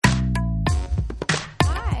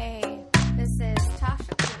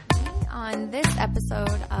this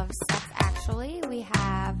episode of Sex Actually, we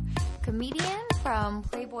have comedian from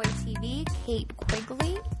Playboy TV, Kate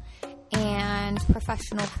Quigley, and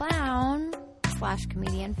professional clown /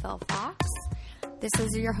 comedian Phil Fox. This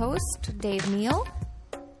is your host, Dave Neal.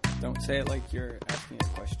 Don't say it like you're asking a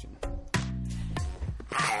question.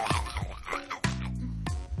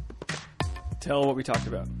 Tell what we talked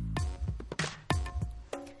about.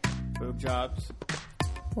 Boob jobs.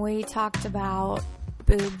 We talked about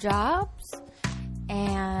boob jobs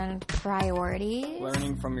and priorities.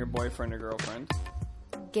 Learning from your boyfriend or girlfriend.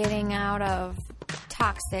 Getting out of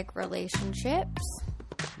toxic relationships.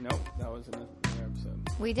 Nope, that was in the episode.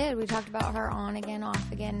 We did. We talked about her on again,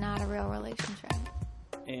 off again, not a real relationship.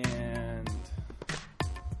 And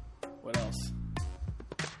what else?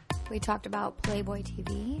 We talked about Playboy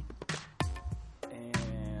TV.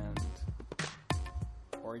 And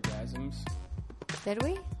orgasms. Did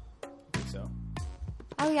we? I think so.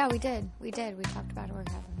 Oh, yeah, we did. We talked about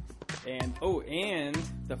orgasms. And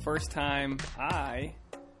the first time I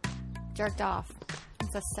jerked off.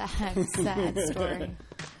 It's a sad story.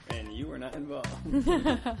 And you were not involved.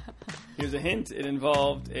 Here's a hint. It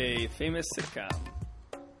involved a famous sitcom.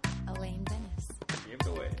 Elaine Venice. You gave it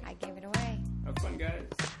away. I gave it away. Have fun, guys.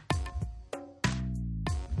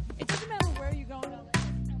 It doesn't matter where you go in LA.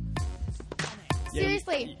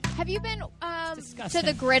 Seriously, have you been disgusting. to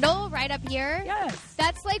the Griddle right up here? Yes.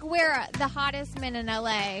 That's like where the hottest men in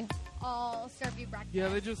LA all serve you breakfast. Yeah,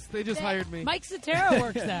 they just hired me. Mike Cetera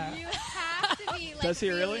works there. You have to be like Does he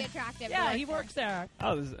really? attractive. to Yeah, work he there. works there.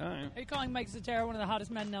 Oh, this is, all right. Are you calling Mike Cetera one of the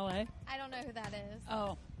hottest men in LA? I don't know who that is.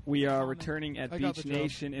 Oh. We are returning at I got Beach the joke.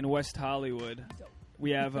 Nation in West Hollywood.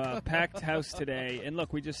 We have a packed house today. And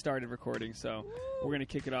look, we just started recording, so we're going to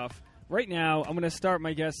kick it off. Right now, I'm going to start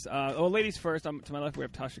my guests. Ladies first. To my left, we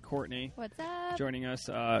have Tasha Courtney. What's up? Joining us,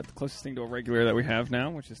 the closest thing to a regular that we have now,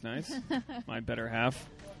 which is nice. My better half.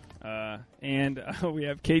 And we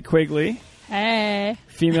have Kate Quigley, Hey.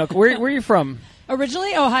 female. Where are you from?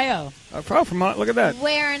 Originally Ohio. From look at that.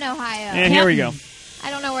 Where in Ohio? And here we go. I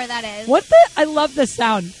don't know where that is. What the? I love this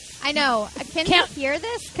sound. I know. Can you Can't- hear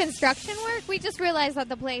this? Construction work? We just realized that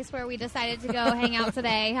the place where we decided to go hang out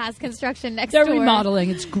today has construction next They're door. remodeling.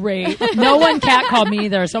 It's great. No one catcalled me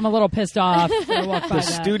either, so I'm a little pissed off. I walked by The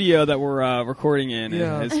that. studio that we're recording in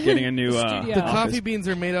Yeah. is getting a new Studio. The office. coffee beans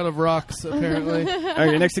are made out of rocks, apparently. All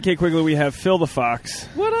right, next to Kate Quigley, we have Phil the Fox.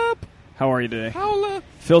 What up? How are you today? Howla?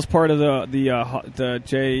 Phil's part of the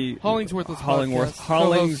Jay Hollingsworthless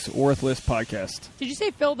Hollingsworthless podcast. Did you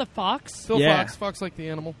say Phil the Fox? Phil Yeah. Fox like the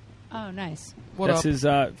animal. Oh, nice. What That's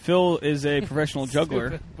up? his. Phil is a professional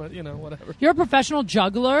juggler. Stupid, but whatever. You're a professional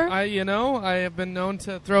juggler? I have been known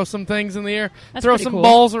to throw some things in the air, That's throw pretty some cool.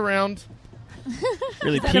 balls around.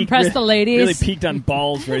 Really That impressed the ladies? Really peaked on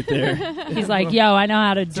balls right there. He's like, yo, I know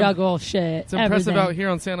how to juggle shit. It's impressive everything. out here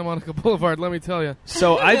on Santa Monica Boulevard, let me tell you.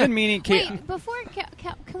 So I've been meaning, Kate. Wait, before,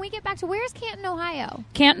 can we get back to where's Canton, Ohio?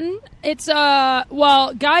 Canton. It's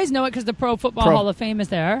well, guys know it because the Pro Football Pro. Hall of Fame is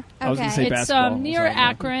there. I was going to Okay. say It's basketball. near Sorry.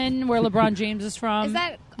 Akron, where LeBron James is from. Is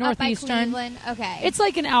that up by Northeastern. Cleveland? Okay. It's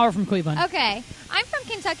like an hour from Cleveland. Okay. I'm from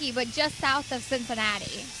Kentucky, but just south of Cincinnati.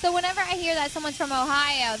 So whenever I hear that someone's from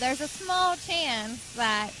Ohio, there's a small chance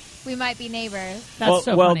that we might be neighbors. That's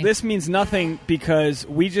so well, funny. this means nothing because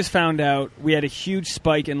we just found out we had a huge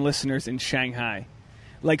spike in listeners in Shanghai.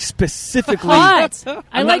 Like specifically, Hot.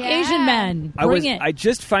 I like Yeah. Asian men. Bring it. I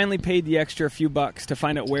just finally paid the extra few bucks to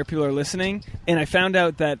find out where people are listening, and I found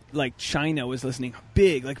out that like China was listening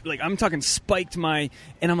big. Like I'm talking spiked my,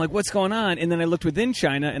 and I'm like, what's going on? And then I looked within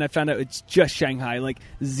China, and I found out it's just Shanghai. Like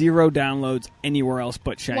 0 downloads anywhere else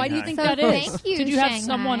but Shanghai. Why do you think So that is? thank you, Did you have Shanghai.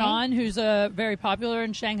 someone on who's very popular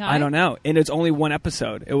in Shanghai? I don't know, and it's only one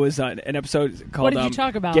episode. It was an episode called did you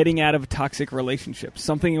talk about? Getting Out of Toxic Relationships.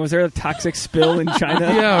 Something was there a toxic spill in China?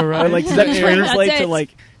 Yeah, right. Or, like, does that That's translate to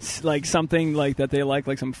it. like something like that they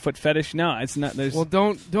like some foot fetish? No, it's not. There's Well,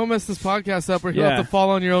 don't mess this podcast up or you'll Yeah. have to fall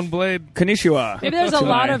on your own blade. Konnichiwa. Maybe there's a That's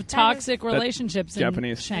lot why. of toxic relationships in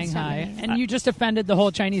Japanese. Shanghai, Japanese. and you just offended the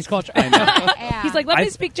whole Chinese culture. Yeah. He's like, let me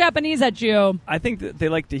speak Japanese at you. I think that they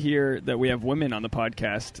like to hear that we have women on the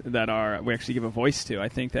podcast that we actually give a voice to. I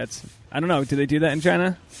think that's. I don't know. Do they do that in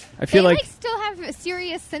China? I feel they like still have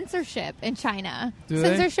serious censorship in China. Do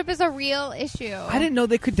they? Censorship is a real issue. I didn't know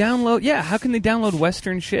they could download. Yeah, how can they download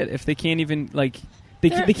Western shit if they can't even like they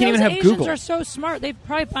can't even have Asians Google? are so smart. They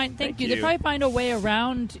probably find. Thank you. They probably find a way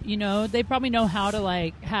around. They probably know how to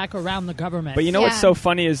like hack around the government. But you know what's Yeah. so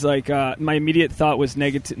funny is like my immediate thought was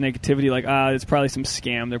negativity. Like it's probably some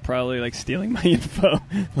scam. They're probably like stealing my info.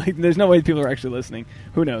 Like there's no way people are actually listening.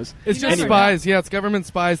 Who knows? It's You just never spies. Yeah, it's government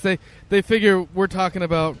spies. They figure we're talking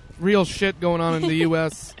about real shit going on in the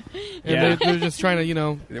U.S. And Yeah. they're just trying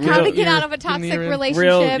to, How to get out of a toxic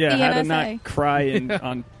relationship, the how to NSA. not cry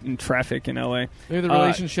in traffic in L.A. Maybe the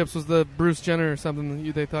relationships was the Bruce Jenner or something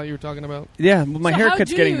that they thought you were talking about. Yeah, well, my So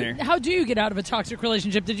haircut's getting there. How do you get out of a toxic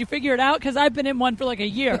relationship? Did you figure it out? Because I've been in one for like a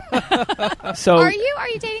year. So Are you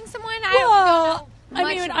dating someone? I don't know. I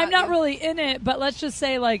much mean, about I'm not you. really in it, but let's just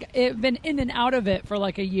say, like, I've been in and out of it for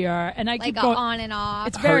like a year, and I Like keep a going on and off.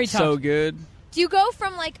 It's very Hurt's tough. so good. Do you go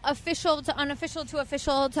from like official to unofficial to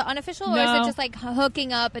official to unofficial, or is No. it just like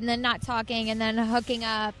hooking up and then not talking and then hooking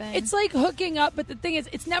up? And It's like hooking up, but the thing is,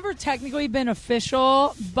 it's never technically been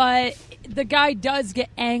official, but the guy does get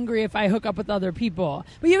angry if I hook up with other people.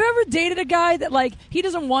 But you ever dated a guy that, like, he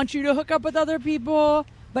doesn't want you to hook up with other people,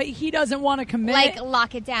 but he doesn't want to commit? like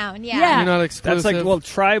lock it down. Yeah. Yeah. You're not exclusive. That's like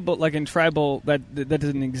tribal. Like in tribal, that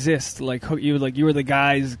doesn't exist. Like you were the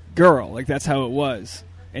guy's girl. Like that's how it was.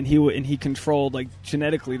 And he controlled, like,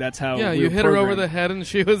 genetically. That's how. Yeah, we you were hit her over programmed. the head and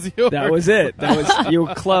she was yours. That was it. That was you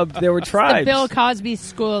were clubbed. There were tribes. The Bill Cosby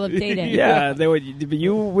school of dating. Yeah, they would.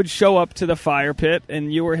 You would show up to the fire pit,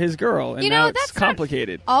 and you were his girl. And You now know, it's that's not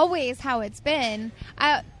complicated. Always how it's been.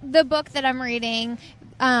 The book that I'm reading.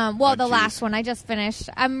 The geez. last one I just finished.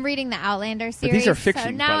 I'm reading the Outlander series. these are So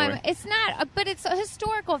fictions, now by the way. it's not, but it's a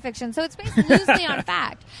historical fiction, so it's based loosely on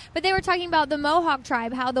fact. But they were talking about the Mohawk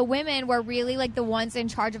tribe, how the women were really like the ones in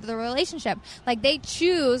charge of the relationship. Like they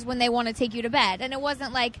choose when they want to take you to bed, and it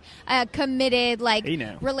wasn't like a committed like Hey,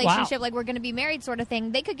 now. relationship, Wow. like we're going to be married sort of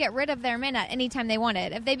thing. They could get rid of their men at any time they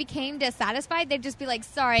wanted. If they became dissatisfied, they'd just be like,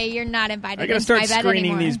 "Sorry, you're not invited I gotta into start my bed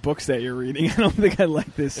screening anymore." these books that you're reading. I don't think I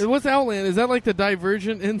like this. What's Outland? Is that like the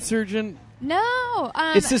Divergent, Insurgent? No,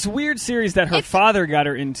 It's this weird series that her it's- father got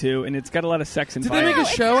her into, and it's got a lot of sex and Did they violence. make a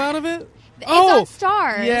it's show not- out of it? it's on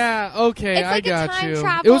Stars. Yeah, okay, It's like I got a time you.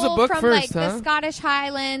 travel It was a book from first, like huh? the Scottish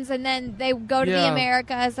Highlands, and then they go to the Yeah.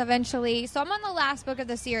 Americas eventually. So I'm on the last book of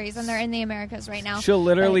the series, and they're in the Americas right now. She'll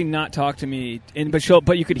literally not talk to me,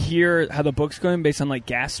 but you could hear how the book's going based on like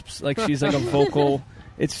gasps. Like she's like a vocal.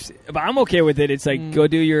 But I'm okay with it. It's like go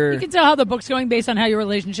do your. You can tell how the book's going based on how your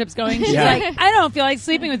relationship's going. She's Yeah. like, I don't feel like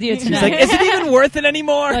sleeping with you She's tonight. like, is it even worth it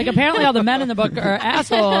anymore? Like, apparently all the men in the book are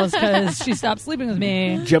assholes because she stopped sleeping with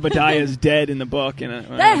me. Jebediah's dead in the book, and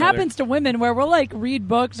That happens to women where we'll, like, read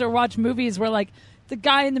books or watch movies where, like, the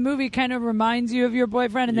guy in the movie kind of reminds you of your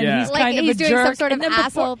boyfriend, and then Yeah. he's Like, kind of he's a doing jerk. some sort of and then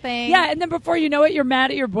asshole thing. Yeah, and then before you know it, you're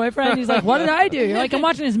mad at your boyfriend. He's like, what did I do? You're like, I'm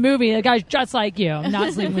watching this movie. The guy's just like you. I'm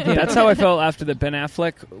not sleeping with you. That's how I felt after the Ben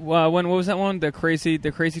Affleck. What was that one? The crazy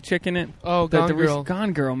chick in it. Oh, The Gone Girl.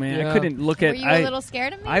 Gone Girl, man. Yeah. I couldn't look Were at. you a little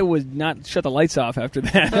scared of me? I would not shut the lights off after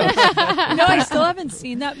that. You know, I still haven't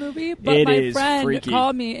seen that movie, but It my is friend freaky.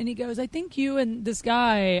 called me and he goes, I think you and this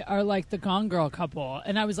guy are like the Gone Girl couple.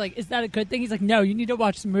 And I was like, is that a good thing? He's like, no, you need to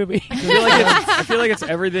watch the movie. I feel like it's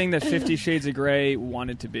everything that 50 Shades of Grey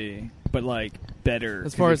wanted to be, but like better.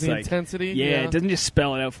 As far as 'cause the it's like- intensity? Yeah, Yeah. it doesn't just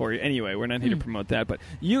spell it out for you. Anyway, we're not here to promote that, but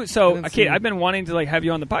you. I So, didn't see Kate, it. I've been wanting to like have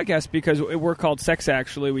you on the podcast because we're called Sex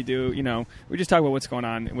Actually. We do, we just talk about what's going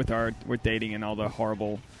on with dating and all the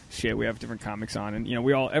horrible shit. We have different comics on, and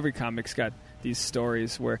every comic's got these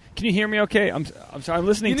stories where. Can you hear me? Okay, I'm sorry. I'm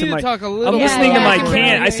listening You to need my. to talk a I'm little bit listening to louder. my Yeah,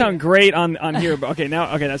 can. I really. sound great on here, but okay,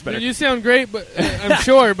 that's better. You sound great, but I'm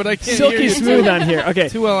sure, but I can't hear Silky you smooth on here. Okay.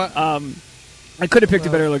 too well. I could have picked a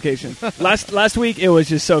better location. Last week it was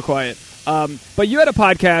just so quiet. But you had a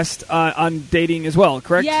podcast on dating as well,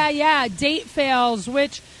 correct? Yeah. Date Fails,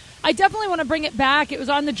 which I definitely want to bring it back. It was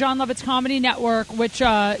on the John Lovitz Comedy Network, which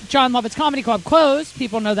John Lovitz Comedy Club closed.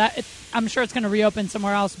 People know that. I'm sure it's going to reopen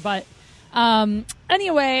somewhere else, but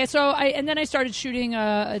anyway, and then I started shooting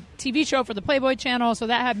a TV show for the Playboy channel, so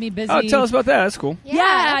that had me busy. Oh, tell us about that. That's cool. Yeah,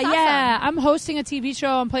 that's Yeah. awesome. I'm hosting a TV show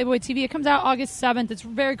on Playboy TV. It comes out August 7th. It's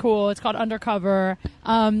very cool. It's called Undercover.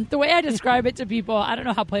 The way I describe it to people, I don't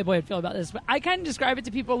know how Playboy would feel about this, but I kind of describe it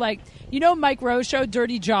to people like, Mike Rowe's show,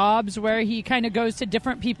 Dirty Jobs, where he kind of goes to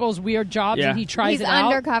different people's weird jobs Yeah. and he tries He's it out.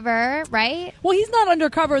 undercover, right? Well, he's not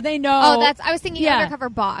undercover. They know. Oh, I was thinking Yeah. undercover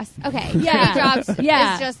boss. Okay. Yeah. Dirty Jobs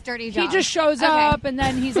Yeah. is just dirty He jobs. just shows Okay. up and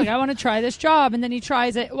then he's like, I want to try this job. And then he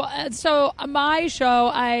tries it. Well, so my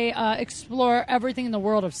show, I explore everything in the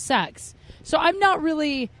world of sex. So I'm not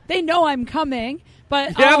really, they know I'm coming,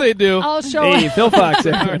 but Yeah, they do. I'll show Hey, Phil Fox,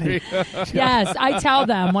 everybody. Yes, I tell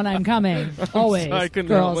them when I'm coming. Always. sorry, I couldn't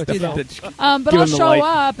Girls help do myself. that. But Give I'll him the show light.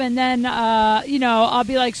 up and then, I'll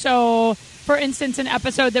be like, so for instance, an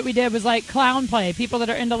episode that we did was like clown play. People that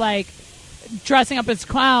are into like dressing up as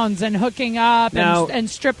clowns and hooking up Now- and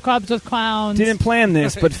strip clubs with clowns. Didn't plan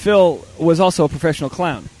this, but Phil was also a professional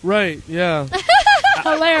clown. Right, yeah.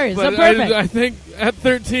 Hilarious. So But perfect. I think at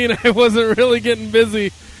 13 I wasn't really getting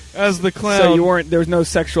busy as the clown. So you weren't. There was no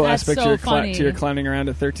sexual That's aspect so funny. to your clowning around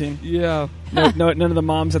at 13. Yeah. No, none of the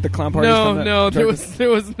moms at the clown parties. No, there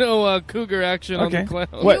was no cougar action on the clown.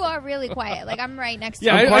 What? You are really quiet. Like, I'm right next to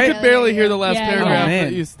Yeah, you. I could barely hear the last Yeah. paragraph Oh, man.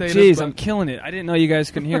 that you stated. Jeez, but- I'm killing it. I didn't know you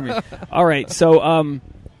guys couldn't hear me. All right,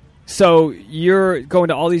 so you're going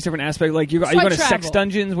to all these different aspects. Like, are you So I going to travel. sex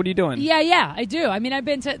dungeons? What are you doing? Yeah, I do. I mean, I've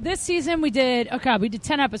been to this season. We did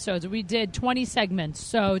 10 episodes. We did 20 segments,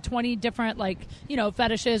 so 20 different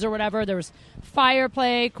fetishes or whatever. There was fire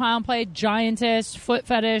play, clown play, giantess, foot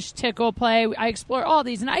fetish, tickle play. I explore all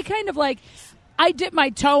these, and I kind of I dip my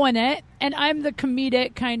toe in it, and I'm the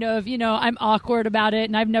comedic kind of, I'm awkward about it,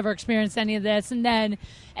 and I've never experienced any of this. And then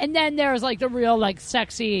there's the real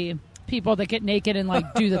sexy people that get naked and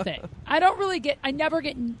do the thing. I never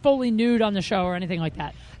get fully nude on the show or anything like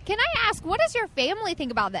that. Can I ask, what does your family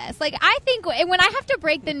think about this? I think when I have to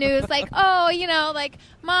break the news,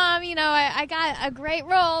 Mom, I got a great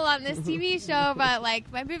role on this TV show, but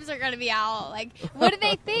my boobs are going to be out. What do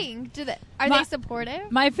they think? Are they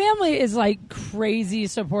supportive? My family is crazy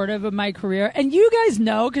supportive of my career, and you guys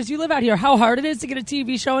know because you live out here how hard it is to get a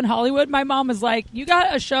TV show in Hollywood. My mom is you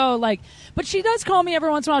got a show, but she does call me every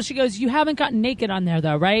once in a while. She goes, "You haven't gotten naked on there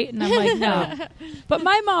though, right?" And I'm like, "No," but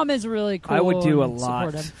my mom is really cool. I would do a and lot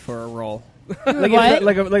supportive. for a role. What?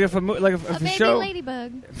 If a A baby show.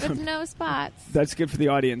 ladybug with no spots. That's good for the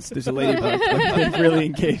audience. There's a ladybug. They're really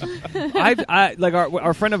engaged.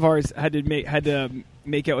 Our friend of ours had to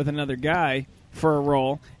make out with another guy for a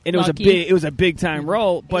role, and Lucky. it was a big time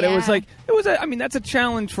role. But Yeah. I mean, that's a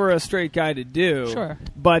challenge for a straight guy to do. Sure.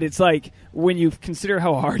 But it's when you consider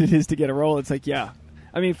how hard it is to get a role, it's yeah.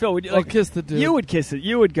 I mean, Phil, would you I'll kiss the dude. You would kiss it.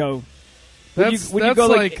 You would go. That's would you go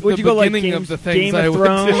the beginning Game, of the things Game I of would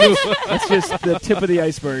Thrones? do. That's just the tip of the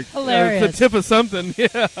iceberg. Hilarious. It's the tip of something.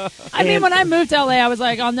 Yeah. I mean, when I moved to LA, I was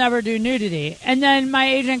I'll never do nudity. And then my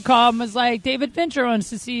agent called and was like, David Fincher wants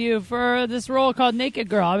to see you for this role called Naked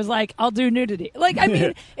Girl. I was like, I'll do nudity. I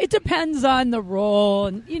mean, it depends on the role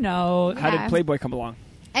and, How did Playboy come along?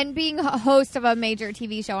 And being a host of a major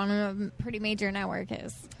TV show on a pretty major network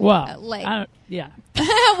is well, yeah.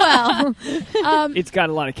 well. It's got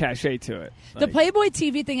a lot of cachet to it. The Playboy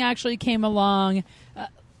TV thing actually came along.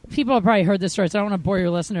 People have probably heard this story, so I don't want to bore your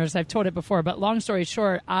listeners. I've told it before, but long story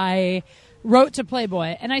short, I wrote to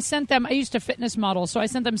Playboy, and I sent them, I used to fitness model, so I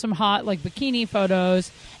sent them some hot, bikini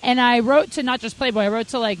photos, and I wrote to not just Playboy, I wrote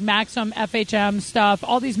to, Maxim, FHM stuff,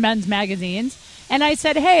 all these men's magazines, and I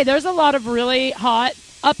said, hey, there's a lot of really hot,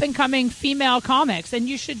 up-and-coming female comics, and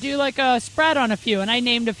you should do, a spread on a few, and I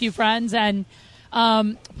named a few friends, and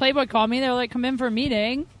Playboy called me, they were come in for a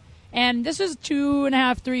meeting. And this was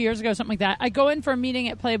 2.5, 3 years ago, something like that. I go in for a meeting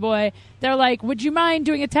at Playboy. They're like, would you mind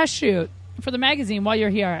doing a test shoot for the magazine while you're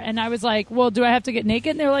here? And I was like, well, do I have to get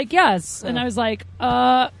naked? And they're like, yes. And I was like,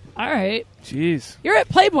 all right. Jeez. You're at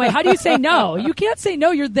Playboy. How do you say no? You can't say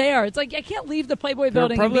no. You're there. It's I can't leave the Playboy They're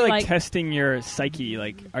building probably and be testing your psyche.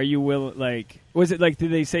 Are you was it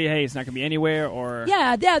did they say, hey, it's not going to be anywhere, or?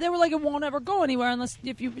 Yeah. They were like, it won't ever go anywhere unless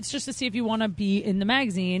it's just to see if you want to be in the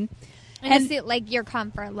magazine. And see, your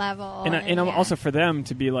comfort level. And also for them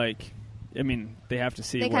to be I mean, they have to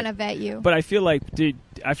see. They kind of vet you. But I feel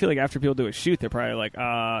after people do a shoot, they're probably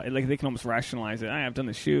they can almost rationalize it. I've done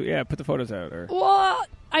the shoot. Yeah, put the photos out. Or well,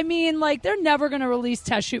 I mean, they're never going to release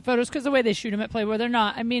test shoot photos because the way they shoot them at Playboy, they're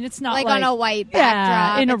not. I mean, it's not on a white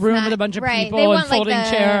backdrop. in a room with a bunch of people and folding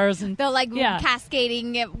chairs and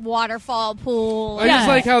cascading waterfall pool. I just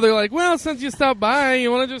like how they're well, since you stopped by,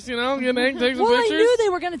 you want to just get an egg, take some pictures. I knew they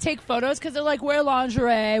were going to take photos because they're wear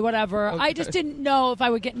lingerie, whatever. Okay. I just didn't know if I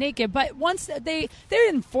would get naked. But once they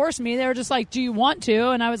didn't force me, they were just do you want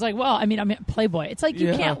to? And I was like, well, I mean, I'm at Playboy. It's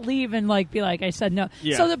you can't leave and be I said no.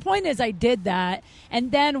 Yeah. So the point is, I did that,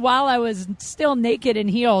 and then while I was still naked in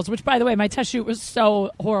heels, which by the way, my test shoot was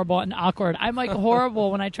so horrible and awkward. I'm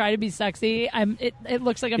horrible when I try to be sexy. It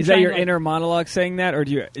looks like I'm. Is that your inner monologue saying that, or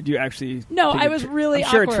do you actually? No, I was really.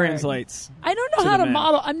 I'm sure awkward. It translates. I don't know how to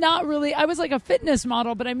model. I'm not really. I was a fitness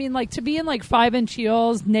model, but I mean, to be in 5-inch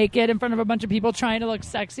heels, naked in front of a bunch of people trying to look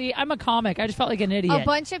sexy. I'm a comic. I just felt like an idiot. A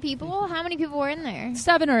bunch of people? How many people were in there?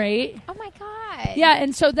 7 or 8. Oh my god. Yeah,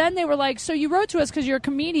 and so then they were like, so you wrote to us because you're a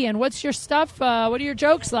comedian. What's your stuff? What are your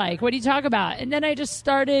jokes like? What do you talk about? And then I just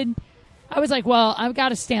started. I was like, well, I've got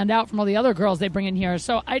to stand out from all the other girls they bring in here.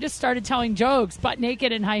 So I just started telling jokes, butt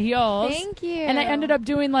naked in high heels. Thank you. And I ended up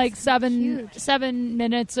doing 7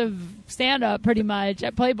 minutes of stand-up pretty much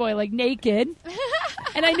at Playboy, naked.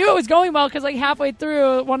 And I knew it was going well because halfway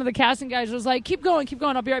through, one of the casting guys was like, keep going,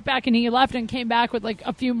 I'll be right back. And he left and came back with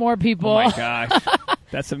a few more people. Oh my gosh.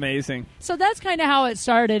 That's amazing. So that's kind of how it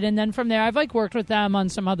started, and then from there, I've like worked with them on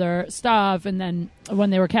some other stuff, and then when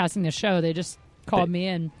they were casting the show, they just called me,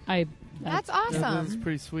 and That's Yeah, awesome. that's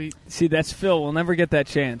pretty sweet. See, that's Phil. We'll never get that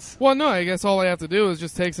chance. Well, no, I guess all I have to do is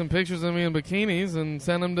just take some pictures of me in bikinis and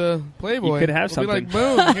send them to Playboy. You could have It'll something. be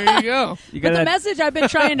like, boom, here you go. You But got the that. message I've been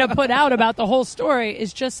trying to put out about the whole story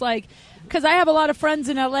is just like, because I have a lot of friends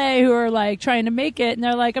in LA who are like trying to make it, and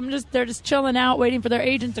they're like, they're just chilling out, waiting for their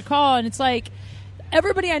agent to call, and it's like,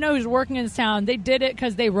 everybody I know who's working in this town, they did it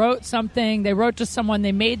because they wrote something, they wrote to someone,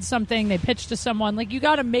 they made something, they pitched to someone. Like, you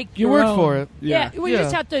got to make You your worked own. for it. Yeah, well, you Yeah.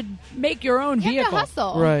 just have to make your own You have vehicle. to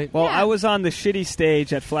hustle. Right. Well, Yeah. I was on the shitty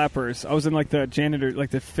stage at Flappers. I was in like the janitor,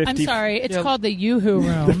 like the 50. I'm sorry, it's Yeah. called the Yoo-Hoo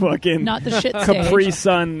room, The fucking not the shit stage. Capri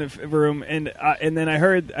Sun room, and then I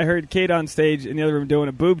heard Kate on stage in the other room doing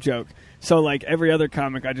a boob joke. So like every other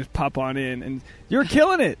comic, I just pop on in, and you were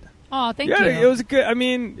killing it. Oh, thank Yeah, you. it was a good. I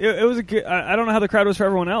mean, it was a good. I don't know how the crowd was for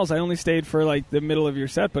everyone else. I only stayed for like the middle of your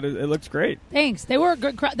set, but it looked great. Thanks. They were a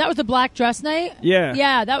good crowd. That was a black dress night. Yeah,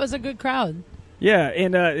 Yeah, that was a good crowd. yeah.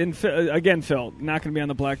 And again, Phil, not going to be on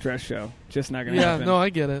the Black Dress show. Just not going to Yeah, happen. no, I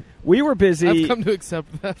get it. We were busy. I've come to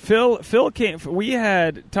accept that. Phil came. We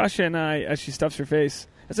had Tasha and I as she stuffs her face.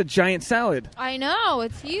 That's a giant salad. I know,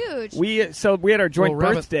 it's huge. We had our joint Little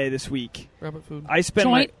rabbit. birthday this week. Rabbit food. I spent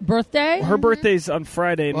Joint birthday. her birthday's on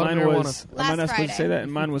Friday. And A lot of mine marijuana. was. Am I Last not supposed to say Friday. that?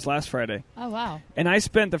 And mine was last Friday. Oh wow. And I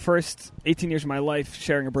spent the first 18 years of my life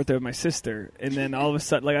sharing a birthday with my sister. And then all of a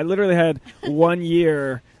sudden, like I literally had 1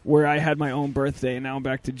 year where I had my own birthday, and now I'm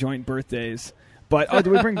back to joint birthdays. But did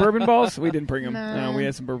we bring bourbon balls? We didn't bring them. No. We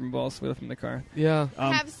had some bourbon balls. We left them in the car. Yeah.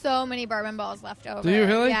 I have so many bourbon balls left over. Do you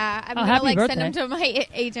really? Yeah, I'm Oh, gonna happy like birthday. send them to my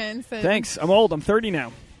agents. And Thanks. I'm old. I'm 30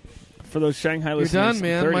 now. For those Shanghai You're listeners, done, I'm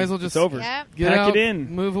man. 30. Might as well just it's over. Yeah. Get Pack out, it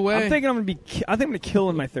in. move away. I'm thinking I'm gonna kill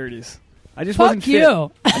in my 30s. I just Fuck wasn't fit.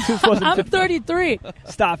 you. I just wasn't I'm fit. 33.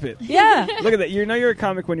 Stop it. Yeah. Look at that. You know you're a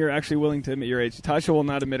comic when you're actually willing to admit your age. Tasha will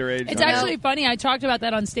not admit her age. It's on air. actually funny. I talked about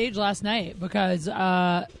that on stage last night because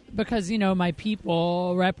you know my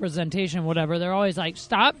people representation, whatever. They're always like,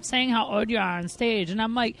 "Stop saying how old you are on stage," and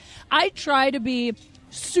I'm like, I try to be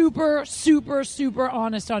super, super, super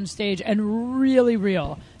honest on stage and really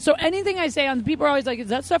real. So anything I say on, people are always like, "Is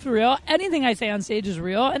that stuff real?" Anything I say on stage is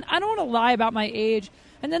real, and I don't want to lie about my age.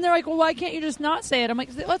 And then they're like, well, why can't you just not say it? I'm like,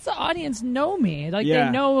 let the audience know me. Like, Yeah.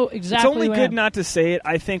 they know exactly It's only who I good am. not to say it,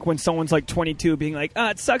 I think, when someone's like 22 being like,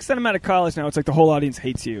 it sucks that I'm out of college now. It's like the whole audience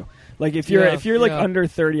hates you. Like, if you're like Yeah. under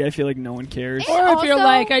 30, I feel like no one cares. And Or if you're also-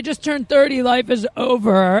 like, I just turned 30, life is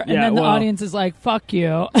over, and Yeah, then the well. audience is like, fuck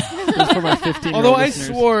you. Just for my 15-year-old Although I listeners.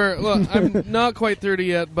 swore, look, I'm not quite 30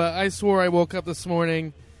 yet, but I swore I woke up this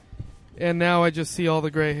morning, and now I just see all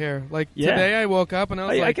the gray hair. Like Yeah. today, I woke up and I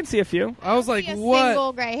was I like, can see a few. I was like, See a what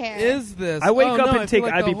single gray hair. is this? I wake Oh, up no, and I take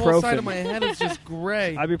feel like the whole side ibuprofen. of my head is just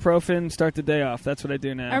gray. Ibuprofen, start the day off. That's what I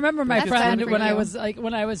do now. I remember my That's friend fun for when I you. was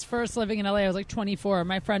when I was first living in LA, I was like 24.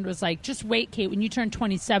 My friend was like, just wait, Kate, when you turn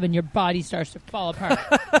 27, your body starts to fall apart.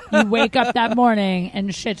 You wake up that morning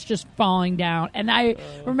and shit's just falling down. And I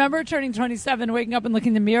remember turning 27, waking up and looking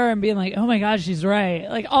in the mirror and being like, oh my gosh, she's right.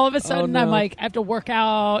 Like all of a sudden I'm no. like, I have to work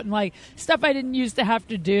out and like stuff I didn't used to have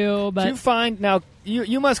to do. But Do you find now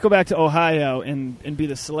you must go back to Ohio and be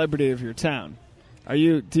the celebrity of your town? Do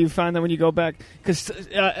you find that when you go back, because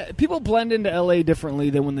people blend into LA differently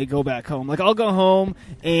than when they go back home? Like I'll go home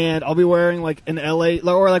and I'll be wearing like an LA,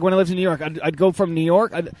 or like when I lived in New York, I'd go from New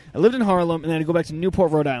York. I lived in Harlem and then I'd go back to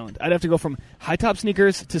Newport, Rhode Island. I'd have to go from high top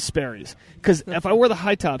sneakers to Sperry's, because if I wear the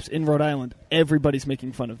high tops in Rhode Island, everybody's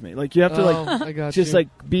making fun of me. Like you have to I got just you.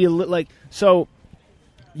 like be a like so.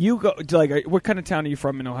 You go to like what kind of town are you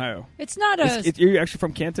from in Ohio? it's not a Are you actually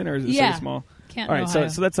from Canton, or is it Yeah. so small? can't All right, Ohio.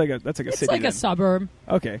 so that's like a it's city. like then. a suburb.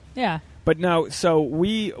 Okay, Yeah. but now, so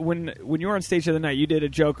when you were on stage the other night, you did a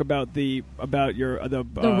joke about your the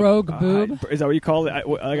rogue boob? Is that what you call it?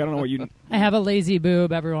 I don't know what you. I have a lazy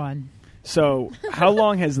boob, everyone. So how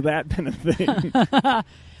long has that been a thing?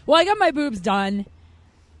 Well, I got my boobs done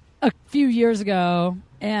a few years ago,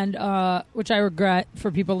 and which I regret for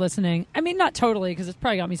people listening. I mean, not totally, because it's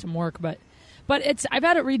probably got me some work, but I've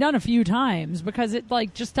had it redone a few times because it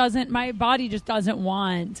like just doesn't. My body just doesn't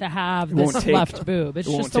want to have won't this take- left boob. It's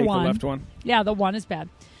It won't just the take one. the left one. Yeah, the one is bad.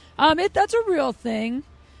 That's a real thing,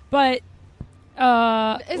 but Is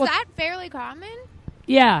well, that fairly common?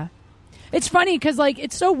 yeah. It's funny because, like,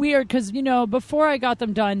 it's so weird because, you know, before I got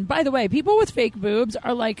them done, by the way, people with fake boobs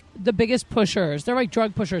are, like, the biggest pushers. They're, like,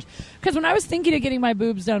 drug pushers. Because when I was thinking of getting my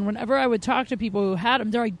boobs done, whenever I would talk to people who had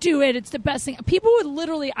them, they're like, do it. It's the best thing. People would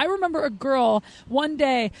literally, I remember a girl one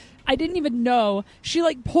day, I didn't even know. She,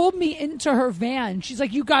 like, pulled me into her van. She's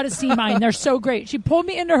like, you got to see mine. They're so great. She pulled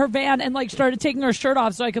me into her van and, like, started taking her shirt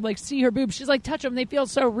off so I could, like, see her boobs. She's like, touch them. They feel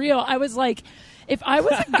so real. I was like, if I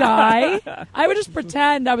was a guy, I would just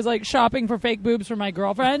pretend I was, like, shopping for fake boobs for my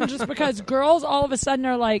girlfriend just because girls all of a sudden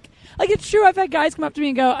are like, it's true. I've had guys come up to me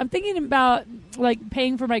and go, I'm thinking about, like,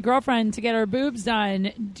 paying for my girlfriend to get her boobs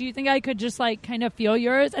done. Do you think I could just, like, kind of feel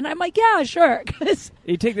yours? And I'm like, yeah, sure. 'Cause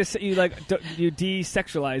You take this, you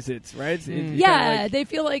desexualize it, right? yeah, they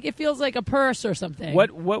feel like it feels like a purse or something.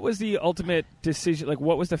 What was the ultimate decision? Like,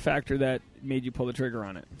 what was the factor that made you pull the trigger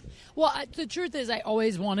on it? Well, the truth is, I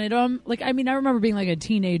always wanted them. Like, I mean, I remember being like a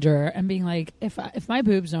teenager and being like, if my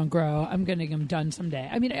boobs don't grow, I'm going to get them done someday.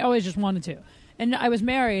 I mean, I always just wanted to. And I was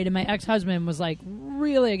married, and my ex-husband was like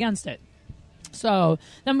really against it. So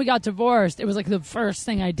then we got divorced. It was like the first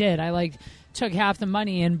thing I did. I like took half the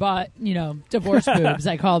money and bought, you know, divorce boobs,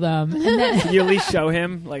 I call them. And then Did you at least show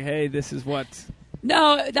him, like, hey, this is what?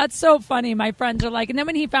 No, that's so funny. My friends are like, and then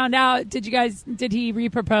when he found out, did he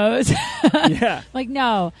re-propose? Yeah. Like,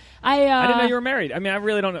 no. I didn't know you were married. I mean, I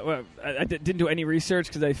really don't know. Well, I didn't do any research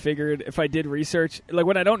because I figured if I did research, like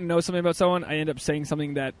when I don't know something about someone, I end up saying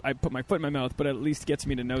something that I put my foot in my mouth, but at least gets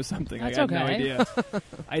me to know something. That's I had no okay. idea.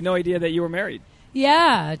 I had no idea that you were married.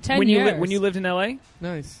 Yeah, 10 years. When you lived in L.A.?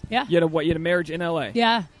 Nice. Yeah. You had a marriage in L.A.?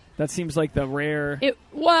 Yeah. That seems like the rare...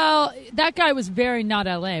 Well, that guy was very not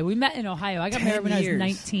L.A. We met in Ohio. I got married when I was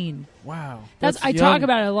 19. Wow. I talk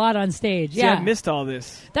about it a lot on stage. See, yeah. I missed all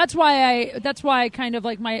this. That's why I kind of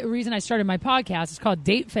like my reason I started my podcast. It's called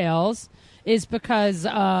Date Fails, is because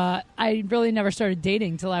I really never started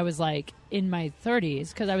dating till I was like in my 30s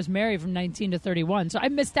because I was married from 19 to 31. So I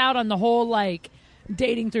missed out on the whole like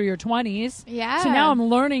dating through your 20s. Yeah. So now I'm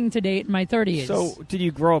learning to date in my 30s. So did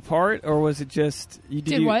you grow apart, or was it just...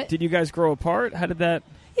 What? Did you guys grow apart? How did that...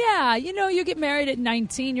 Yeah, you know, you get married at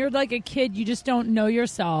 19. You're like a kid. You just don't know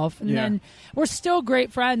yourself. And then we're still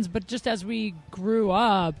great friends, but just as we grew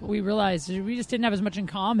up, we realized we just didn't have as much in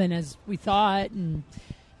common as we thought. And,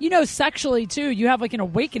 you know, sexually, too, you have like an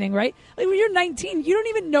awakening, right? Like when you're 19, you don't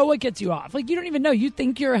even know what gets you off. Like you don't even know. You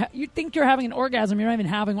think you're having an orgasm. You're not even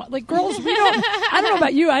having one. Like girls, we don't. I don't know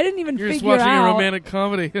about you. I didn't even You're figure just watching out. a romantic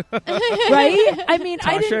comedy. Right? I mean,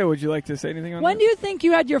 Tasha, would you like to say anything on when that? do you think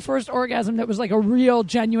you had your first orgasm that was like a real,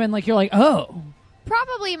 genuine, like you're like, oh.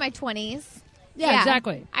 Probably in my 20s. Yeah,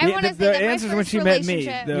 exactly. I want to say the that my answer is first when she met me.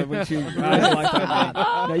 relationship- When she eyes locked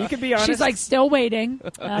on me. No, you can be honest. She's like still waiting,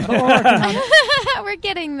 but we're working on it. We're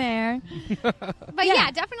getting there. But yeah,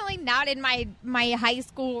 definitely not in my high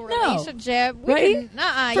school relationship. We Right? couldn't-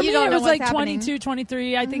 For you me, don't it know was what's like happening. 22,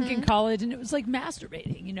 23, I think, in college, and it was like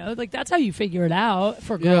masturbating, you know? Like, that's how you figure it out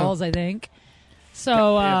for girls, I think.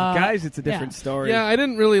 So, Yeah, for guys, it's a different story. Yeah, I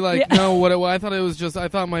didn't really know what it was. I thought it was just. I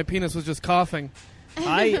thought my penis was just coughing.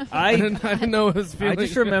 I didn't know it was feeling. I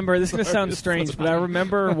just remember, this is going to sound strange, but I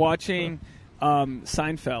remember watching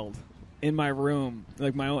Seinfeld in my room.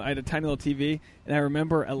 Like I had a tiny little TV, and I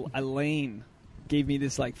remember Elaine gave me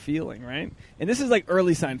this like feeling, right? And this is like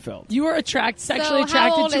early Seinfeld. you were sexually how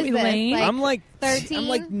attracted old to is this? Elaine? Like I'm like 13? I'm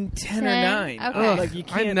like 10 or 9. Okay. Like you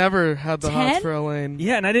can't. I never had the 10? hots for Elaine.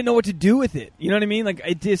 Yeah, and I didn't know what to do with it. You know what I mean? Like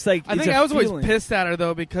I just like. I it's think a I was feeling. always pissed at her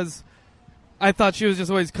though because I thought she was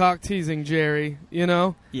just always cock teasing Jerry. You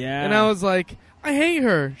know? Yeah. And I was like, I hate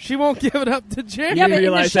her. She won't give it up to Jerry. yeah, but in the,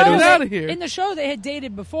 realized show, that it was- Get out of here. in the show, they had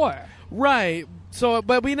dated before. Right. So,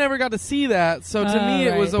 but we never got to see that. So to me,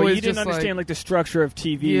 it right. was But always you didn't just understand like the structure of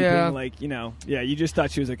TV. Yeah. Being like you just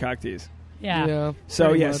thought she was a cock tease. Yeah. So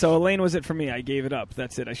pretty yeah, much. so Elaine was it for me. I gave it up.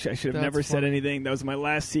 That's it. I should have That's never said funny. anything. That was my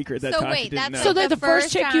last secret that So Tasha wait, didn't that's know. So The the first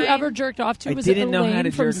first chick you time- ever jerked off to I was didn't know Elaine how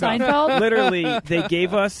to from jerk off. Seinfeld? Literally, they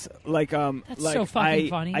gave us like That's like so fucking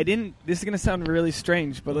funny. I didn't. This is gonna sound really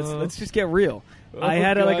strange, but let's just get real. Oh, I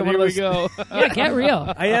had God, like one here of those. we go. Yeah, get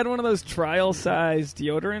real. I had one of those trial-sized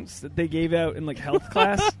deodorants that they gave out in like health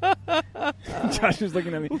class. Josh was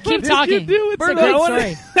looking at me. Keep talking. do? It's a Bert, great I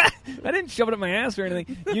wanna- story. I didn't shove it up my ass or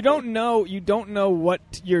anything. You don't know what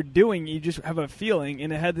you're doing. You just have a feeling,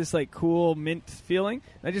 and it had this like cool mint feeling.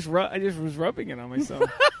 I just was rubbing it on myself.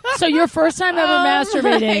 So your first time ever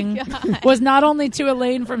masturbating was not only to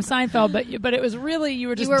Elaine from Seinfeld, but it was really you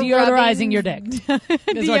were just deodorizing your dick. That's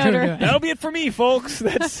what you were doing. That'll be it for me, folks.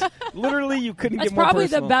 That's literally you couldn't That's get more probably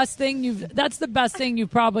personal. the best thing that's the best thing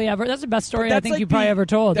you've probably ever. That's the best story I That's think like you've probably ever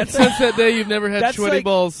told. Since that day, you've never had That's sweaty like,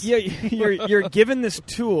 balls. Yeah, you're given this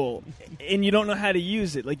tool, and you don't know how to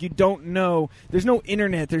use it. Like you don't know. There's no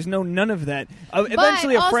internet. There's no none of that.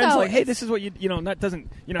 Eventually, a friend's like, "Hey, this is what you know." That doesn't,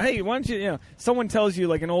 hey, why don't you, someone tells you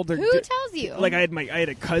like an older. Who tells you? Like I had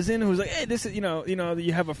a cousin who was like, "Hey, this is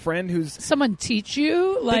you have a friend who's." Someone teach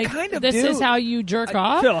you like kind of this do. is how you jerk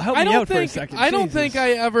off. Phil, help me out for a second. I don't Jesus. think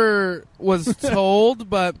I ever was told,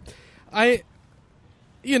 but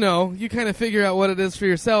you kind of figure out what it is for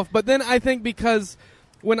yourself. But then I think because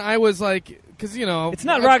when I was like, because it's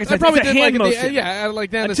not rocket I science. probably It's a did hand like motion.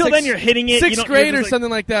 like that. Until then, you're hitting it. Sixth you're grade or just like,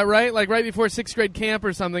 something like that, right? Like right before sixth grade camp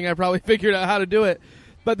or something, I probably figured out how to do it.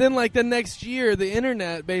 But then, like the next year, the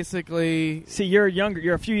internet basically. See, you're younger.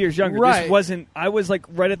 You're a few years younger. Right. This wasn't. I was like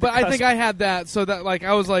right at the. But cusp. I think I had that, so that like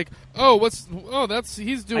I was like,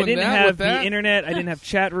 he's doing I didn't that have with that. the internet. I didn't have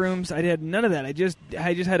chat rooms. I had none of that. I just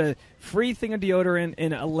had a free thing of deodorant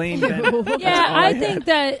and a lane bed. Yeah, I think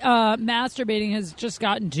that masturbating has just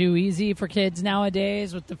gotten too easy for kids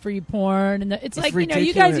nowadays with the free porn and it's like ridiculous.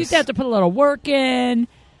 you guys used to have to put a little work in.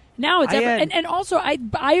 Now it's I and also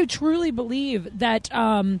I truly believe that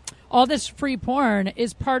all this free porn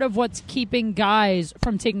is part of what's keeping guys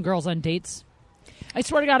from taking girls on dates. I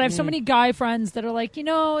swear to God, I have so many guy friends that are like,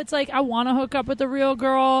 it's like I want to hook up with a real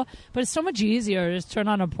girl, but it's so much easier to just turn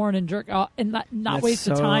on a porn and jerk off and not waste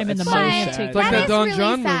the time and the so money sad. and take. It's like that that is Don really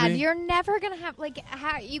John sad. movie. You're never gonna have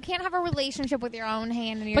you can't have a relationship with your own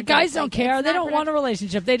hand and your. But guys dick. don't Like, care. it's They not don't want a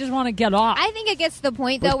relationship. They just want to get off. I think it gets to the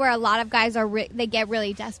point though where a lot of guys they get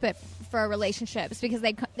really desperate for relationships because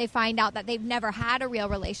they find out that they've never had a real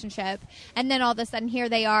relationship, and then all of a sudden here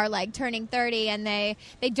they are like turning 30 and they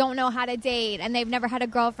don't know how to date and they've never had a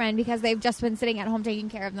girlfriend because they've just been sitting at home taking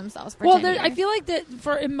care of themselves for 10 years. I feel like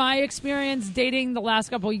that in my experience dating the last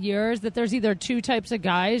couple of years that there's either two types of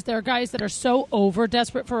guys. There are guys that are so over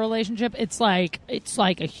desperate for a relationship it's like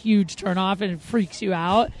a huge turnoff and it freaks you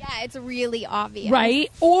out. Yeah, it's really obvious.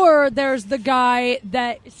 Right? Or there's the guy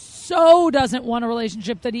that so doesn't want a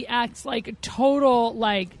relationship that he acts like a total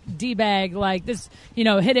like D-bag, like this,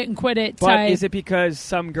 hit it and quit it But type. is it because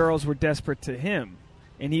some girls were desperate to him?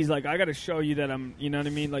 And he's like, I got to show you that I'm, you know what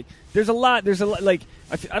I mean? Like, there's a lot, like,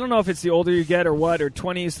 I don't know if it's the older you get or what, or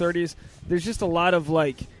 20s, 30s. There's just a lot of,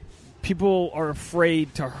 like, people are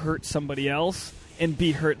afraid to hurt somebody else and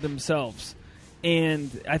be hurt themselves.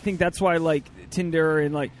 And I think that's why, like, Tinder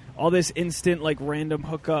and, like, all this instant, like, random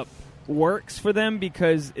hookup works for them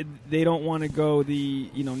because they don't want to go the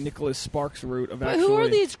Nicholas Sparks route of but actually. who are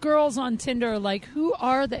these girls on Tinder? Like, who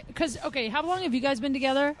are they? Because, okay, how long have you guys been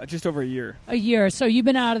together? Just over a year. A year. So you've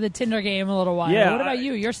been out of the Tinder game a little while. Yeah, What about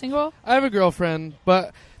you? You're single? I have a girlfriend,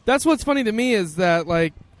 but that's what's funny to me is that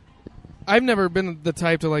like I've never been the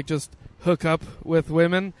type to like just hook up with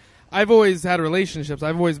women. I've always had relationships.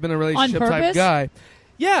 I've always been a relationship type guy.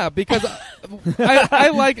 Yeah, because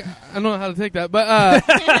I don't know how to take that, but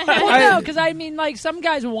well, no, because I mean, like some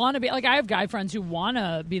guys want to be like I have guy friends who want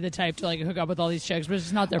to be the type to like hook up with all these chicks, but it's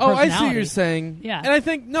just not their personality. I see what you're saying. Yeah, and I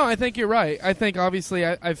think you're right. I think obviously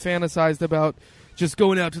I've fantasized about just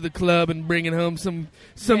going out to the club and bringing home some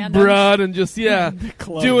broad and just doing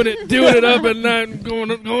it up at night and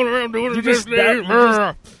going around doing it this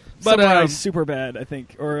day. But super bad, I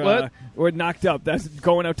think, or knocked up. That's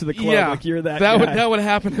going out to the club. Yeah, like you're that. That would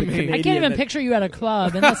happen to me. Canadian I can't even picture you at a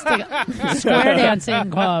club unless like a square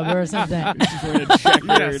dancing club or something.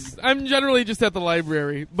 Yes, I'm generally just at the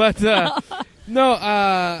library, but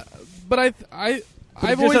no. But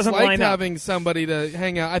I've always liked having somebody to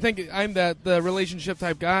hang out. I think I'm the relationship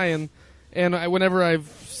type guy, and whenever I've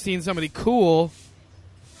seen somebody cool,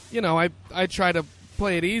 I try to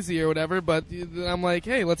play it easy or whatever, but I'm like,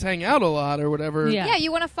 hey, let's hang out a lot or whatever. Yeah,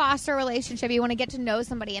 you want to foster a relationship. You want to get to know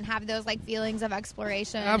somebody and have those like feelings of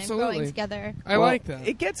exploration and growing together. I like that.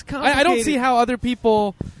 It gets complicated. I don't see how other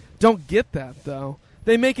people don't get that though.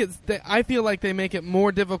 They make it. I feel like they make it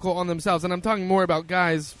more difficult on themselves, and I'm talking more about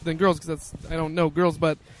guys than girls because I don't know girls,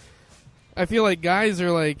 but I feel like guys are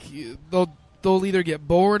like they'll either get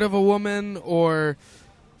bored of a woman or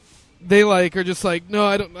they are just like, no,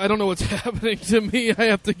 I don't know what's happening to me. I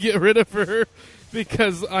have to get rid of her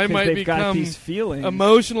because I might become these feelings.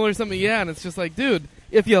 emotional or something. Yeah, and it's just like, dude,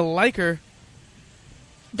 if you like her,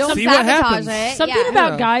 don't see what happens. it. Something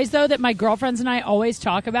about guys though that my girlfriends and I always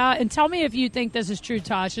talk about, and tell me if you think this is true,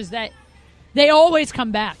 Tosh, is that they always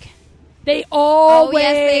come back. They always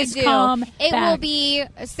yes, they do. come It back. will be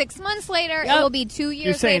 6 months later. Yep. It will be 2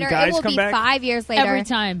 years saying later. guys It will come be back? 5 years later. Every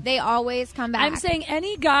time. They always come back. I'm saying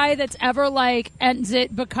any guy that's ever like ends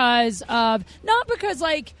it because of not because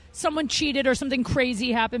like someone cheated or something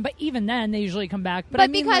crazy happened, but even then they usually come back. But I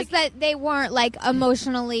mean, because like, that they weren't like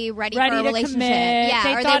emotionally ready for a to relationship. commit. Yeah,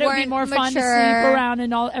 They or thought they it would weren't be more mature. fun to sleep around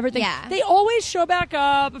and all everything. Yeah. They always show back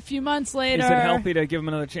up a few months later. Is it healthy to give him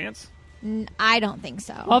another chance? I don't think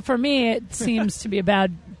so. Well, for me, it seems to be a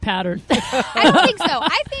bad pattern. I don't think so.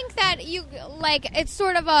 I think that you like it's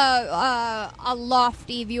sort of a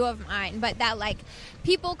lofty view of mine, but that like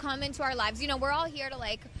people come into our lives. You know, we're all here to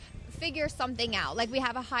like figure something out. Like we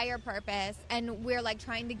have a higher purpose, and we're like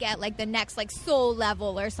trying to get like the next like soul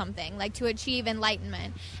level or something, like to achieve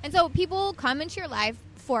enlightenment. And so people come into your life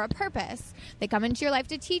for a purpose. They come into your life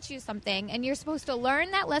to teach you something, and you're supposed to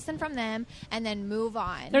learn that lesson from them and then move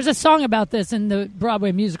on. There's a song about this in the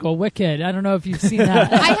Broadway musical Wicked. I don't know if you've seen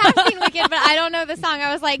that. I have seen Wicked, but I don't know the song.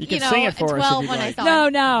 I was like, You can sing it for us if 12 you'd when I like. saw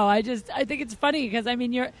it. No. I think it's funny because I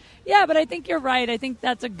mean but I think you're right. I think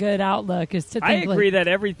that's a good outlook is to think I agree like, that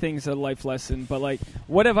everything's a life lesson, but like,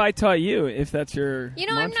 what have I taught you? If that's your You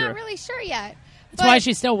know, mantra? I'm not really sure yet. that's why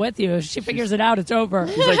she's still with you. If she figures it out, it's over.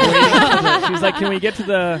 She's like, can we get to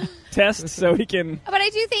the test so we can? But I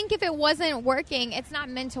do think if it wasn't working, it's not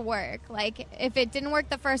meant to work. Like, if it didn't work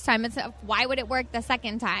the first time, why would it work the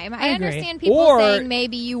second time? I agree. understand people Or- saying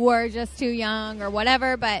maybe you were just too young or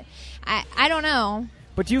whatever, but I don't know.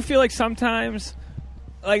 But do you feel like sometimes,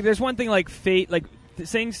 like, there's one thing like fate, like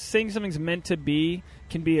saying something's meant to be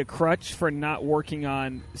can be a crutch for not working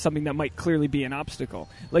on something that might clearly be an obstacle.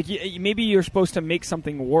 Like maybe you're supposed to make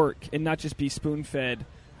something work and not just be spoon-fed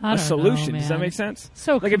I a don't solution. know, Does that man. make sense?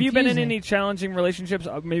 So like, have you been in confusing. any challenging relationships,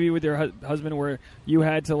 maybe with your husband, where you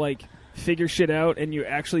had to like figure shit out and you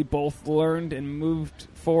actually both learned and moved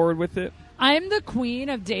forward with it? I'm the queen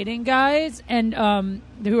of dating guys and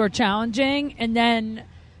who are challenging, and then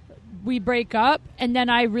we break up, and then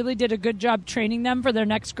I really did a good job training them for their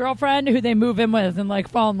next girlfriend who they move in with and like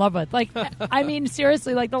fall in love with. Like, I mean,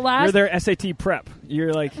 seriously, like the last. You're their SAT prep.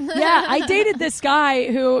 You're like, Yeah, I dated this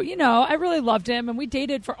guy who, I really loved him, and we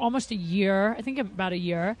dated for almost a year. I think about a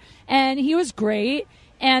year, and he was great.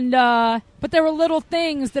 And but there were little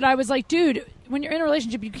things that I was like, dude, when you're in a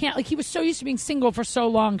relationship, you can't. Like, he was so used to being single for so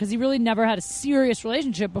long because he really never had a serious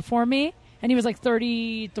relationship before me, and he was like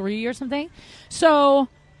 33 or something. So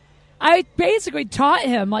I basically taught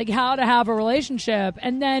him like how to have a relationship,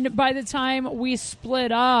 and then by the time we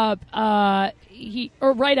split up,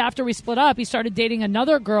 right after we split up, he started dating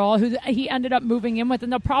another girl who he ended up moving in with,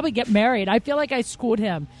 and they'll probably get married. I feel like I schooled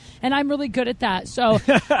him, and I'm really good at that. So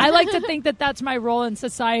I like to think that that's my role in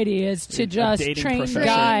society is to just dating train professor.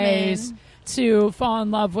 guys to fall in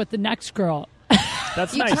love with the next girl.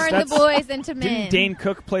 that's You nice. turn That's, the boys into men. didn't Dane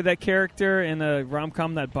Cook play that character in a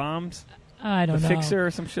rom-com that bombed? I don't The know. Fixer or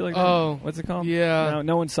some shit like that? Oh. What's it called? Yeah.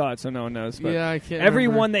 No one saw it, so no one knows. But Yeah, I can't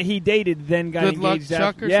everyone remember. that he dated then got Good Luck engaged.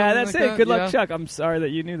 Chuck or yeah, something that's like it. that? Good Yeah. Luck, Chuck. I'm sorry that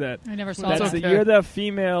you knew that. I never saw That's that. okay. You're the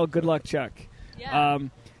female Good Luck Chuck. Yeah.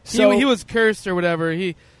 So he was cursed or whatever.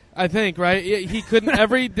 I think, right? He couldn't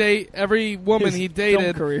every woman His he film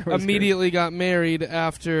dated career was immediately got married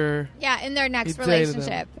after. Yeah, in their next He dated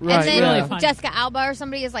relationship. him. Right, and then Really funny. Jessica Alba or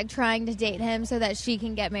somebody is like trying to date him so that she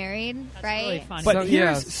can get married, right? really funny. But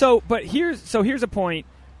So, here's a point.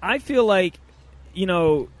 I feel like,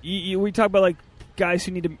 we talk about like guys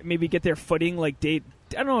who need to maybe get their footing, like date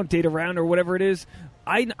around or whatever it is.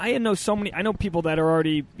 I know people that are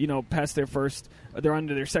already, past their first, they're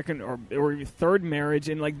under their second or third marriage,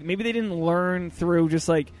 and like maybe they didn't learn through just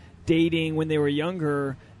like dating when they were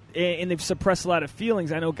younger, and they've suppressed a lot of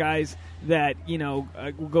feelings. I know guys that will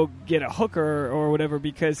go get a hooker or whatever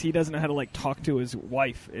because he doesn't know how to like talk to his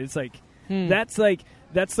wife. It's like that's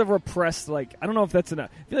the repressed, like, I don't know if that's I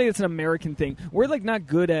feel like it's an American thing. We're like not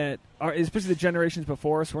good at, especially the generations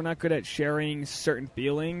before us, we're not good at sharing certain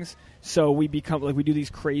feelings. So we become like, we do these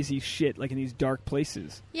crazy shit like in these dark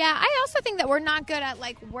places. Yeah, I also think that we're not good at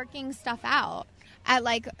like working stuff out, at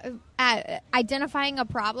identifying a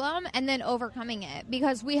problem and then overcoming it,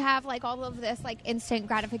 because we have like all of this like instant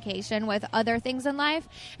gratification with other things in life,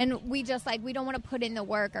 and we just like we don't want to put in the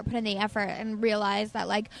work or put in the effort and realize that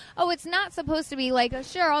like, oh, it's not supposed to be like,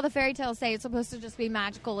 sure, all the fairy tales say it's supposed to just be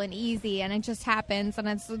magical and easy and it just happens and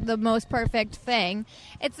it's the most perfect thing.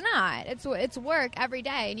 It's not. It's work every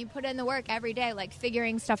day, and you put in the work every day, like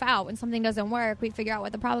figuring stuff out. When something doesn't work, we figure out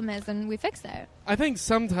what the problem is and we fix it. I think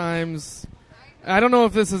sometimes, I don't know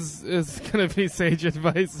if this is going to be sage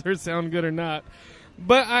advice or sound good or not,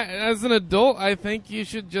 but as an adult, I think you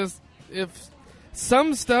should just, if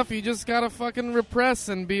some stuff you just gotta fucking repress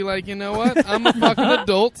and be like, you know what? I'm a fucking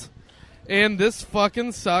adult, and this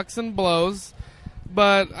fucking sucks and blows.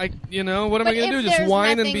 But what am I gonna do? Just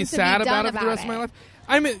whine and be sad about it for the rest of my life?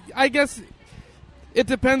 I mean, I guess it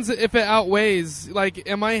depends if it outweighs. Like,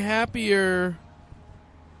 am I happier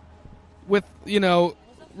with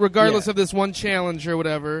regardless of this one challenge or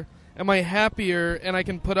whatever? Am I happier and I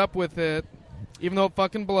can put up with it, even though it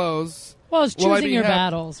fucking blows? Well, it's choosing your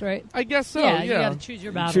battles, right? I guess so. Yeah, you got to choose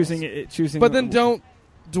your battles. Choosing. But then don't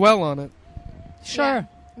dwell on it. Sure. Yeah.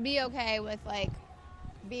 Be okay with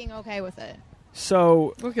being okay with it.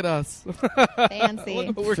 So look at us.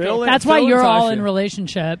 Fancy. That's why you're all in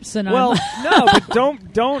relationships. And no, but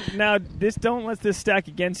don't let this stack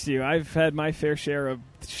against you. I've had my fair share of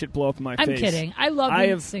shit blow up in my face. I'm kidding. I love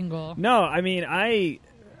being single. No, I mean I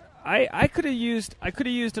could have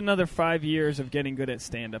used another 5 years of getting good at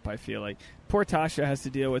stand up. I feel like poor Tasha has to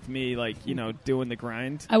deal with me doing the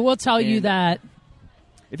grind. I will tell you that.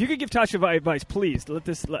 If you could give Tasha advice, please maybe.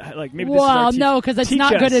 This well, no, because it's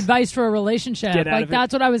not good advice for a relationship. Get out of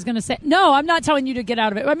that's what I was going to say. No, I'm not telling you to get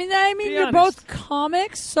out of it. I mean, you're both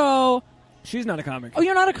comics, so. She's not a comic. Oh,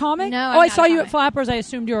 you're not a comic? No. I saw you at Flappers. I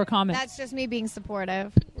assumed you were a comic. That's just me being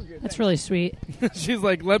supportive. That's really sweet. She's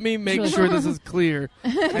like, let me make sure this is clear.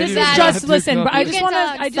 This is just listen. But I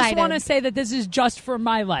just want to say that this is just for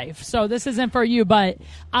my life. So this isn't for you. But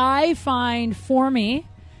I find for me,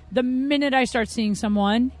 the minute I start seeing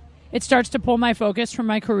someone, it starts to pull my focus from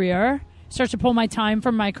my career, starts to pull my time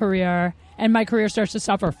from my career, and my career starts to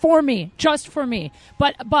suffer for me, just for me.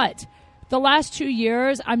 But the last 2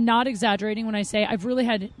 years, I'm not exaggerating when I say I've really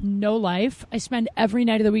had no life. I spend every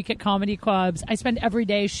night of the week at comedy clubs. I spend every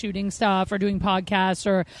day shooting stuff or doing podcasts,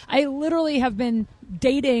 or I literally have been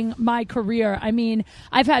dating my career. I mean,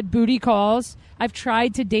 I've had booty calls. I've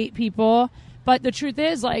tried to date people. But the truth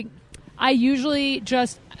is, I usually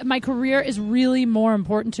my career is really more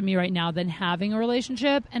important to me right now than having a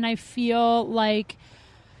relationship. And I feel like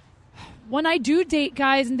when I do date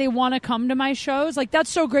guys and they want to come to my shows, that's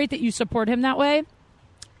so great that you support him that way.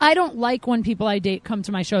 I don't like when people I date come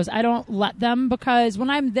to my shows. I don't let them, because when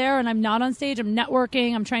I'm there and I'm not on stage, I'm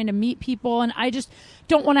networking, I'm trying to meet people, and I just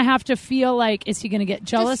don't want to have to feel like, is he going to get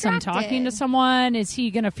jealous I'm talking to someone? Is he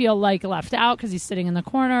going to feel left out because he's sitting in the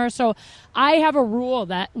corner? So I have a rule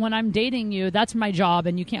that when I'm dating you, that's my job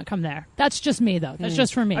and you can't come there. That's just me, though. That's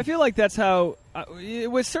just for me. I feel like that's how,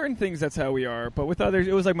 with certain things, that's how we are. But with others,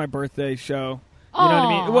 it was like my birthday show. You know what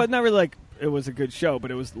I mean? Well, not really it was a good show, but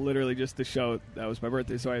it was literally just the show. That was my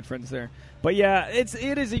birthday, so I had friends there. But yeah, it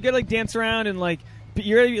is. You gotta dance around and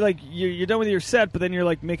you're done with your set, but then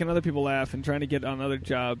you're making other people laugh and trying to get on other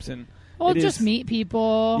jobs and. Well, just meet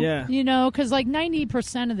people. Yeah. Because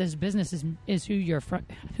 90% of this business is who you're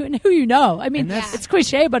who you know. I mean, it's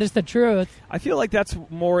cliche, but it's the truth. I feel like that's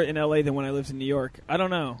more in LA than when I lived in New York. I don't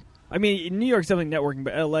know. I mean, in New York's definitely networking,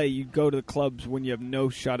 but LA, you go to the clubs when you have no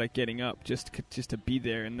shot at getting up just to be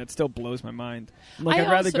there, and that still blows my mind. I'd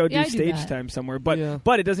rather go do stage time somewhere, but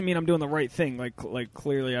it doesn't mean I'm doing the right thing.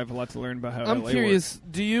 Clearly, I have a lot to learn about how I'm LA curious. works.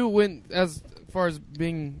 Do you, as far as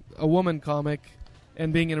being a woman comic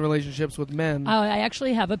and being in relationships with men? Oh, I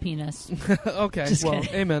actually have a penis. Okay, just well,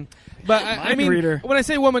 kidding. amen. But I mean, when I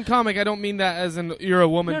say woman comic, I don't mean that as in you're a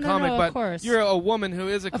woman comic, but of course. You're a woman who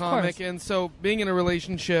is a comic, and so being in a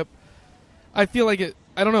relationship. I feel like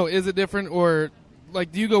I don't know, is it different, or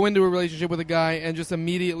do you go into a relationship with a guy and just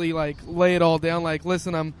immediately lay it all down,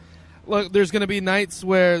 listen, there's going to be nights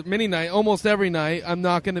where almost every night I'm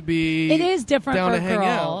not going to be. It is different down for to hang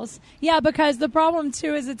girls. out. Yeah, because the problem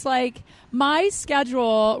too is it's my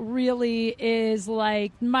schedule really is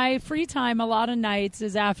my free time a lot of nights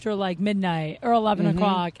is after midnight or 11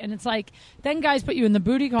 o'clock, and it's then guys put you in the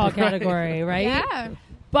booty call category, right? Yeah.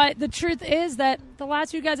 But the truth is that the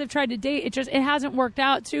last few guys I've tried to date, it hasn't worked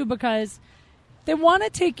out too, because they want to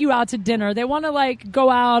take you out to dinner. They want to go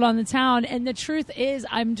out on the town. And the truth is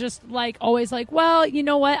I'm just always well, you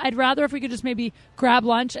know what? I'd rather if we could just maybe grab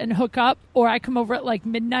lunch and hook up, or I come over at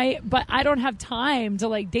midnight, but I don't have time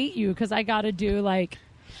to date you because I got to do I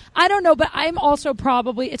don't know, but I'm also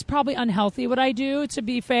it's probably unhealthy what I do, to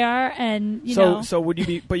be fair. And so would you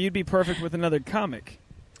be, but you'd be perfect with another comic.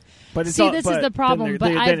 But this is the problem.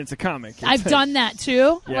 Then it's a comic. I've done that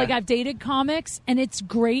too. Yeah. I've dated comics, and it's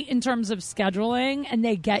great in terms of scheduling, and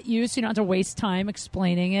they get you, so you don't have to waste time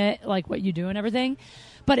explaining it, what you do and everything.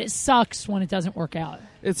 but it sucks when it doesn't work out.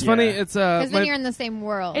 It's funny. Yeah. It's Because then you're in the same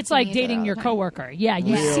world. It's like and you do it dating all your the time. coworker. Yeah,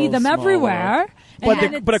 you Real see them small everywhere.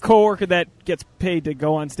 But a coworker that gets paid to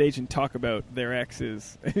go on stage and talk about their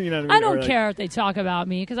exes. You know what I mean? I don't Or, like, care if they talk about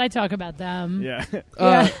me because I talk about them.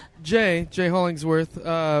 Yeah. Jay Hollingsworth,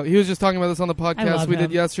 he was just talking about this on the podcast we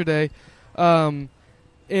did yesterday.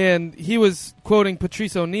 And he was quoting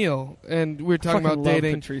Patrice O'Neal, and we were talking about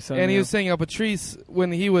dating. And he was saying how Patrice,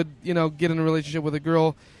 when he would, get in a relationship with a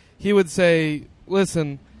girl, he would say,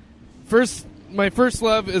 listen, my first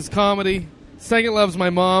love is comedy, second love's my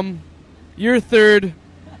mom, you're third,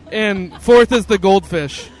 and fourth is the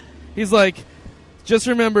goldfish. He's like, just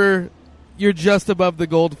remember, you're just above the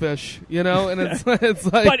goldfish, and it's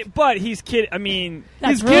like... But he's kidding. I mean...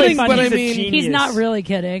 That's he's really kidding, funny. but I He's a mean... genius. He's not really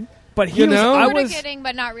kidding. But he was, I Sort of was kidding,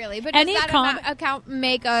 but not really. But Any does that account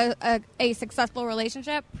make a successful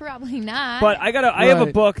relationship? Probably not. But I have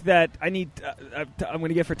a book that I need. I'm going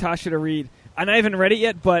to get for Tasha to read, and I haven't read it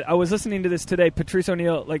yet. But I was listening to this today. Patrice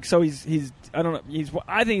O'Neal, he's I don't know.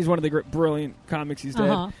 I think he's one of the brilliant comics. He's dead.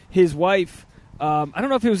 Uh-huh. His wife. I don't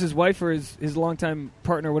know if it was his wife or his longtime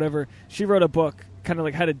partner, or whatever. She wrote a book, kind of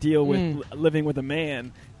like how to deal with living with a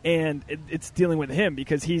man, and it's dealing with him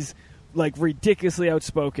because he's like ridiculously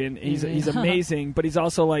outspoken. He's amazing, but he's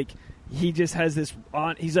also like he just has this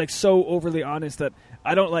he's like so overly honest that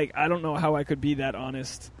I don't know how I could be that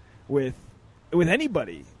honest with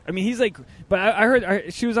anybody. I mean, he's like, but I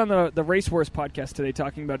heard she was on the Race Wars podcast today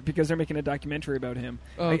talking about it because they're making a documentary about him.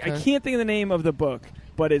 Okay. I can't think of the name of the book,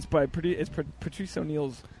 but it's by Patrice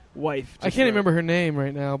O'Neal's wife. I can't remember her name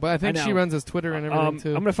right now, but I think she runs his Twitter and everything too.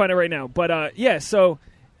 I'm gonna find it right now. But so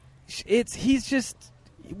he's just.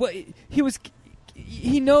 Well,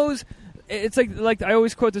 he knows. It's like I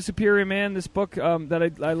always quote The Superior Man, this book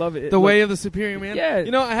that I love. The Way of the Superior Man? Yeah.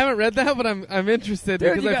 I haven't read that, but I'm interested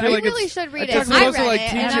because I feel like you really should read it. It's supposed to I read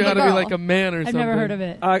teach it, you how to be girl. like a man or I've something. never heard of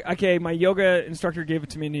it. Okay, my yoga instructor gave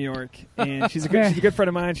it to me in New York, and she's a good friend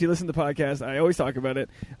of mine. She listens to the podcast. I always talk about it,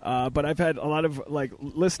 but I've had a lot of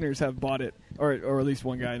listeners have bought it, or at least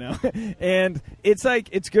one guy now, and it's like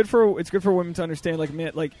it's good for women to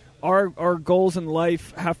understand our goals in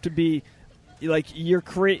life have to be. Like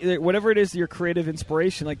whatever it is, your creative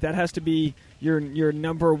inspiration, like that has to be your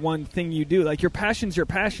number one thing you do. Like your passion's your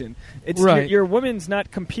passion. It's right. Your woman's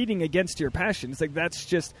not competing against your passion. It's like that's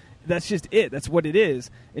just it. That's what it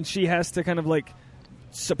is. And she has to kind of like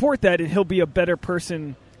support that, and he'll be a better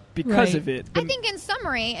person because of it. I think in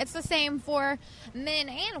summary, it's the same for men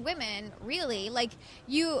and women, really. Like,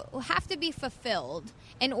 you have to be fulfilled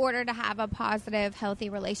in order to have a positive, healthy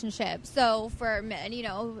relationship. So for men,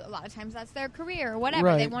 a lot of times that's their career or whatever.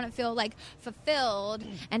 Right. They want to feel like fulfilled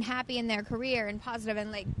and happy in their career and positive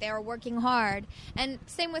and like they're working hard. And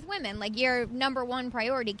same with women. Like, your number one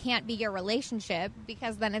priority can't be your relationship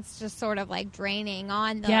because then it's just sort of like draining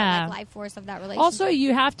on the life force of that relationship. Also,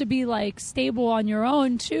 you have to be like stable on your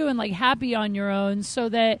own too, and like happy on your own, so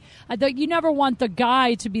that you never want the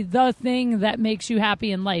guy to be the thing that makes you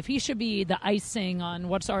happy in life. He should be the icing on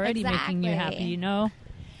what's already making you happy.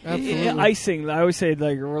 Absolutely. Icing. I always say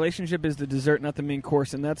like a relationship is the dessert, not the main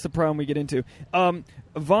course, and that's the problem we get into. Von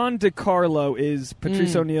DiCarlo is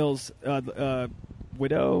Patrice O'Neal's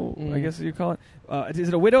widow, I guess you call it. Is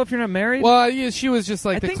it a widow if you're not married? Well, yeah, she was just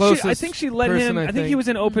like the closest. I think she let person, him. I think he was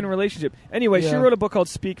in an open relationship. Anyway, she wrote a book called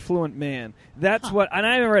Speak Fluent Man. That's what, and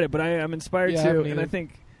I haven't read it, but I'm inspired to, and I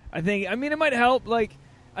think. I mean, it might help. Like,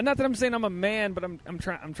 not that I'm saying I'm a man, but I'm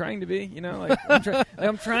trying to be.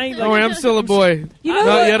 I'm trying. Don't worry, I'm still a boy.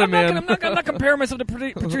 Not yet a man. I'm not comparing myself to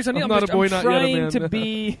Patrice O'Neal. I'm not a boy, not yet a man. I'm trying to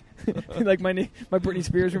be like my Britney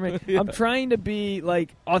Spears roommate. I'm trying to be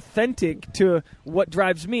like authentic to what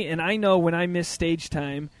drives me, and I know when I miss stage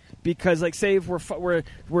time because, like, say if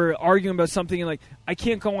we're arguing about something, and like I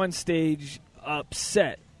can't go on stage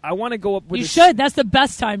upset. I want to go up with You should. That's the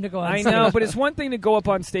best time to go on stage. I know, but it's one thing to go up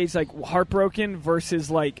on stage like heartbroken versus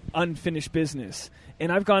like unfinished business.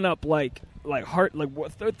 And I've gone up thought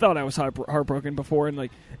I was heartbroken before, and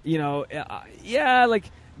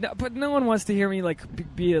but no one wants to hear me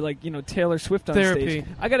be Taylor Swift on therapy. Stage.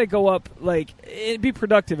 I got to go up be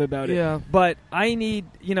productive about it. Yeah. But I need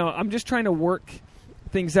I'm just trying to work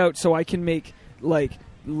things out so I can make like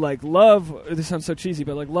love. This sounds so cheesy,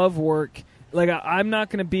 but like love work. Like I'm not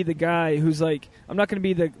going to be the guy who's like I'm not going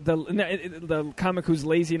to be the comic who's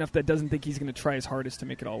lazy enough that doesn't think he's going to try his hardest to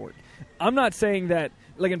make it all work. I'm not saying that.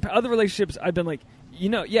 Like in other relationships, I've been like,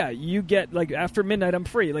 you get like after midnight I'm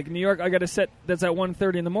free. Like in New York, I got a set that's at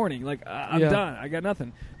 1:30 in the morning. Like I'm done. I got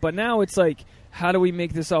nothing. But now it's like, how do we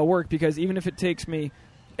make this all work? Because even if it takes me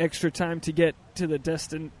extra time to get to the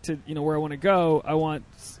where I want to go, I want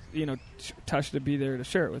Tasha to be there to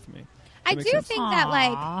share it with me. I do think that,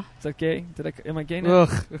 like... Is that gay? Am I gay now?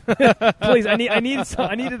 Please, I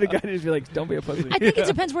needed a guy to just be like, don't be a pussy. I think it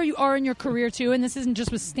depends where you are in your career, too, and this isn't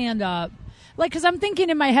just with stand-up. Like, because I'm thinking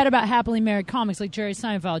in my head about happily married comics like Jerry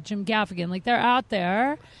Seinfeld, Jim Gaffigan. Like, they're out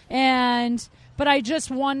there, but I just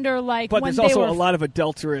wonder, like, but when there's they also were a lot of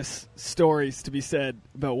adulterous stories to be said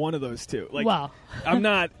about one of those two. Like, well, I'm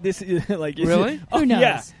not. This is like really. Who knows?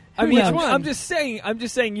 Yeah. I mean, knows? I'm just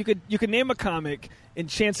saying. You could name a comic, and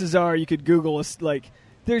chances are you could Google us. Like,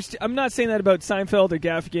 I'm not saying that about Seinfeld or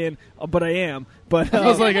Gaffigan, but I am. But I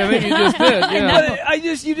was like, I think you just did. Yeah.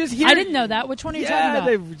 You just hear. I didn't know that. Which one are you talking about?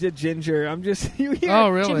 They did Ginger. I'm just. You hear, oh,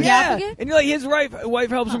 really? Jim yeah. Gaffigan? And you're like, his wife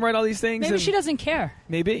helps him write all these things. Maybe she doesn't care.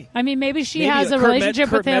 Maybe. I mean, maybe she Maybe has a Kurt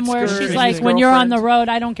relationship with him where Metzger she's is like, his when you're on girlfriend. the road,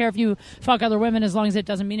 I don't care if you fuck other women as long as it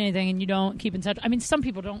doesn't mean anything and you don't keep in touch. I mean, some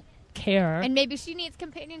people don't care. And maybe she needs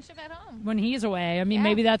companionship at home. When he's away. I mean, Yeah.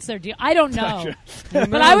 maybe that's their deal. I don't know.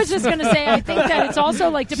 But I was just going to say, I think that it's also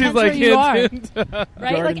like depends She's like, where you are. hint. Right?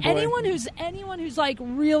 Garden Like boy. anyone who's like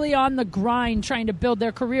really on the grind trying to build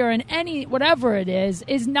their career in whatever it is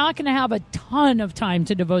not going to have a ton of time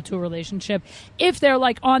to devote to a relationship if they're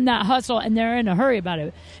like on that hustle and they're in a hurry about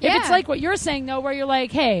it. Yeah. If it's like what you're saying though, where you're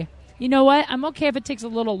like, hey, you know what? I'm okay if it takes a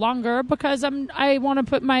little longer because I want to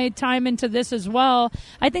put my time into this as well.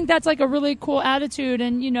 I think that's like a really cool attitude,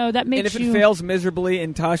 and that makes. And if you it fails miserably,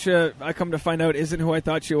 and Tasha, I come to find out, isn't who I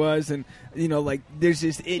thut she was, and like there's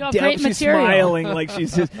just You have great she's material. smiling like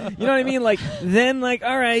she's just, you know what I mean? Like then, like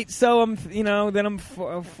all right, so I'm, then I'm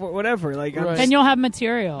for whatever. Like I'm Right. then you'll have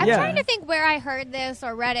material. I'm Yeah. trying to think where I heard this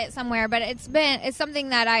or read it somewhere, but it's something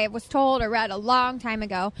that I was told or read a long time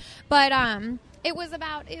ago. But it was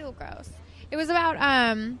about gross. It was about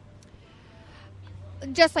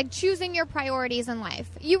just like choosing your priorities in life.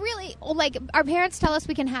 You really, like, our parents tell us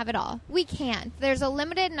we can have it all. We can't. There's a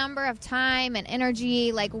limited number of time and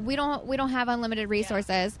energy. Like we don't have unlimited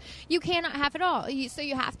resources. You cannot have it all. So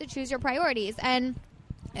you have to choose your priorities. And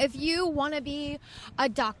if you want to be a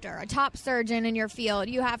doctor, a top surgeon in your field,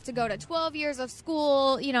 you have to go to 12 years of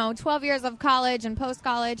school, 12 years of college and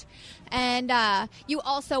post-college. And you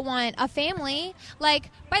also want a family.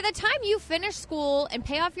 Like, by the time you finish school and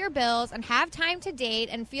pay off your bills and have time to date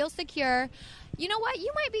and feel secure, you know what? You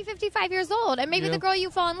might be 55 years old, and maybe the girl you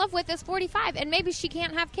fall in love with is 45, and maybe she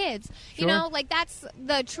can't have kids. Sure. Like, that's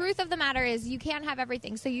the truth of the matter is you can't have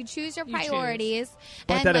everything. So you choose your priorities.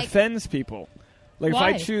 but and that like, offends people. Like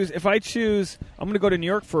Why? if I choose, I'm going to go to New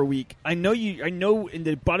York for a week. I know in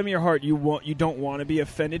the bottom of your heart you don't want to be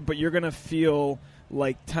offended, but you're going to feel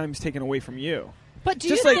like time's taken away from you. But do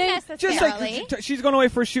Just you like, think just like she's going away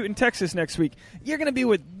for a shoot in Texas next week. You're going to be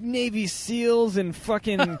with Navy SEALs and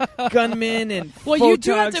fucking gunmen and well, you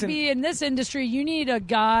do have photogs to and- be in this industry. You need a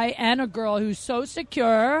guy and a girl who's so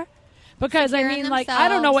secure. Because Secure I in mean, like, I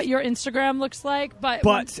don't know themselves. what your Instagram looks like, but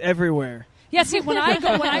butts everywhere. yeah. See, when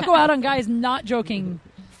I go out on guys, not joking,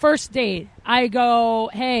 first date, I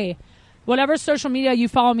go, hey, whatever social media you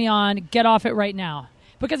follow me on, get off it right now.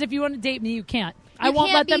 Because if you want to date me, you can't. I You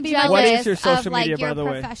won't can't let them be my jealous What is your social of, like, media, by your the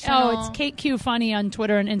way? professional- Oh, it's Kate Q Funny on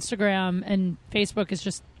Twitter and Instagram, and Facebook is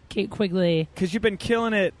just Kate Quigley. Because you've been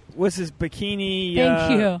killing it. What's this bikini?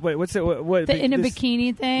 Thank you. Wait, what's it? What The in a this-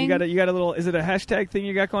 bikini thing. You got a little. Is it a hashtag thing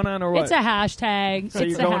you got going on, or what? It's a hashtag. So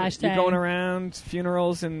it's you're a going, hashtag. You're going around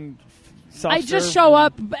funerals and. Soft I just serve show and-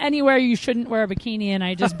 up anywhere you shouldn't wear a bikini, and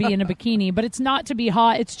I just be in a bikini. But it's not to be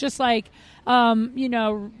hot. It's just like,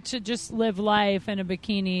 to just live life in a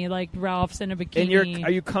bikini, like Ralph's in a bikini. And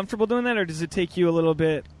are you comfortable doing that, or does it take you a little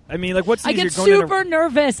bit? I mean, like, what's I easier, get going in a- super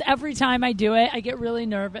nervous every time I do it. I get really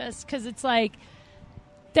nervous because it's like.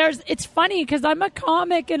 It's funny because I'm a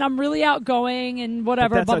comic and I'm really outgoing and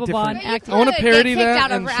whatever, But blah, that's blah, a blah. different- And act I want to Could parody get kicked that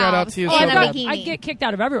out of and shout out Ralph's to you in so a bad. bikini. I get kicked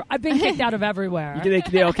out of everywhere. I've been kicked out of everywhere.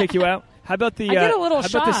 They all kick you out? How about the? I get a little how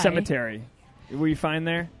about the shy. cemetery? Were you fine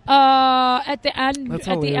there? At the end, That's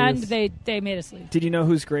at the end, hilarious. they made us leave. Did you know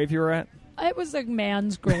whose grave you were at? It was a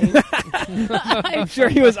man's grave. I'm sure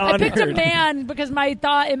he was I honored. picked a man because my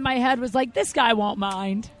thought in my head was like, this guy won't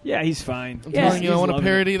mind. Yeah, he's fine. I'm Yeah. telling you, I He's want to loving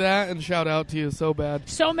parody that and shout out to you so bad.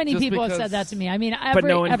 So many Just people have because- said that to me. I mean,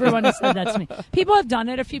 no one- everyone has said that to me. People have done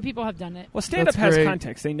it. A few people have done it. Well, stand-up That's has great.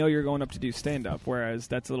 context. They know you're going up to do stand-up, whereas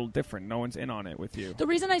that's a little different. No one's in on it with you. The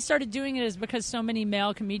reason I started doing it is because so many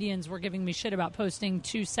male comedians were giving me shit about posting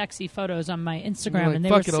too sexy photos on my Instagram, You're like, and they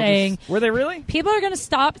 "Fuck were it, I'll saying just-" Were they really? people are going to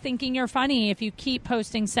stop thinking you're funny if you keep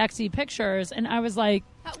posting sexy pictures. And I was like,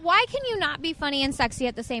 Why can you not be funny and sexy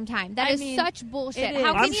at the same time? That is such bullshit.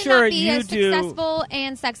 How can I'm you sure not be you successful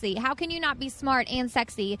and sexy? How can you not be smart and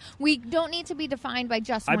sexy? We don't need to be defined by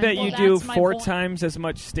just one bet thing. you do 4 times as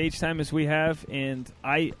much stage time as we have, and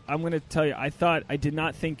I'm going to tell you, I did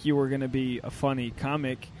not think you were going to be a funny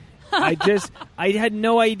comic. I had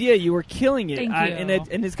no idea you were killing it. Thank you.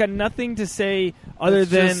 And it's got nothing to say other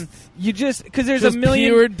than because there's just a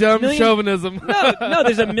million pure dumb chauvinism. No,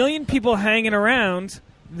 there's a million people hanging around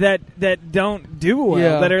that don't do well.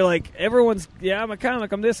 Yeah. That are like everyone's. Yeah, I'm a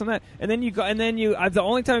comic. I'm this and that. And then you go. And then you. The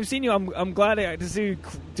only time I've seen you, I'm glad to see you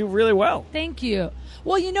do really well. Thank you.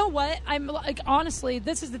 Well, you know what? I'm like, honestly,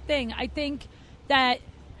 this is the thing. I think that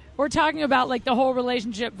we're talking about like the whole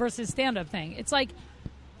relationship versus stand-up thing. It's like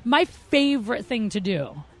my favorite thing to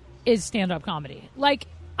do is stand-up comedy. Like,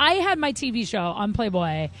 I had my TV show on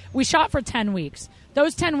Playboy. We shot for 10 weeks.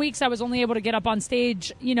 Those 10 weeks, I was only able to get up on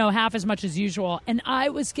stage, half as much as usual. And I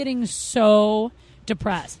was getting so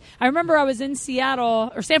depressed. I remember I was in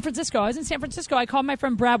Seattle or San Francisco. I was in San Francisco. I called my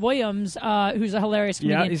friend Brad Williams, who's a hilarious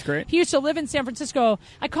comedian. Yeah, he's great. He used to live in San Francisco.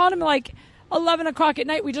 I called him like 11 o'clock at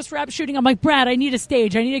night. We just wrapped shooting. I'm like, Brad, I need a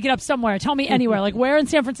stage. I need to get up somewhere. Tell me anywhere. Like, where in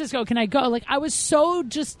San Francisco can I go? Like, I was so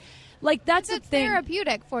just... Like, that's the thing. It's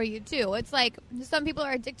therapeutic for you, too. It's like some people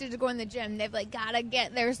are addicted to going to the gym. They've, like, got to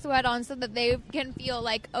get their sweat on so that they can feel,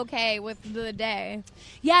 like, okay with the day.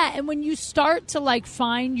 Yeah, and when you start to, like,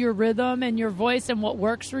 find your rhythm and your voice and what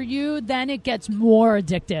works for you, then it gets more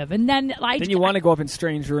addictive. And then you want to go up in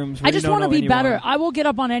strange rooms where I just want to be better. Anyone. I will get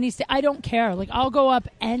up on any stage. I don't care. Like, I'll go up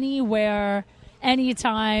anywhere,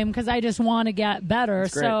 anytime, because I just want to get better.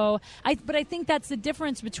 So but I think that's the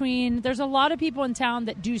difference between, there's a lot of people in town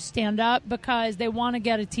that do stand up because they want to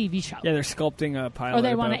get a TV show. Yeah, they're sculpting a pilot. Or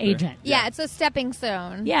they want an agent. Yeah, it's a stepping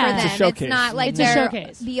stone. Yeah. For them. It's a showcase. It's not like It's a their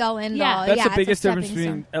showcase. be all end Yeah. all. That's yeah, the biggest it's a difference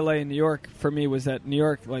stepping between LA and New York for me was that New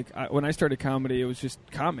York, like when I started comedy, it was just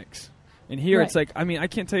comics. And here it's like, I mean, I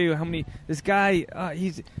can't tell you how many. This guy,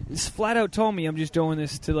 he's flat out told me I'm just doing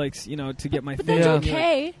this to to get my. But thing. that's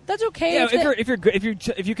okay. That's okay. Yeah, if you're good,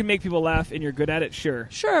 if you can make people laugh and you're good at it, sure.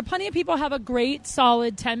 Sure, plenty of people have a great,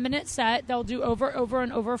 solid 10-minute set. They'll do over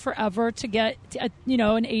and over forever to get,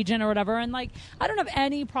 an agent or whatever. And like, I don't have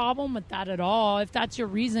any problem with that at all. If that's your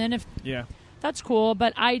reason, that's cool.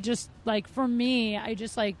 But I just like, for me, I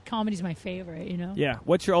just like comedy's my favorite. Yeah.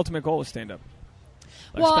 What's your ultimate goal with stand-up?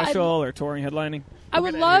 Special or touring, headlining? I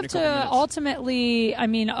would love to ultimately, I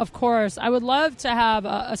mean, of course, I would love to have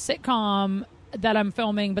a sitcom that I'm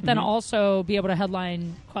filming, but then also be able to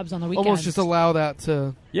headline clubs on the weekends. Almost just allow that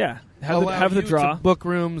to... Yeah, have the draw. To book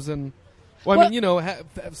rooms and...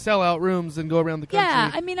 sell out rooms and go around the country.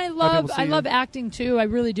 Yeah, I mean, I love acting too. I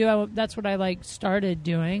really do. That's what I started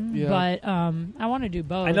doing. Yeah. But I want to do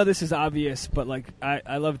both. I know this is obvious, but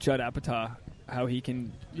I love Judd Apatow. How he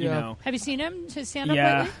can, Have you seen him? His stand-up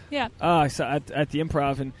lately? Yeah. I saw at the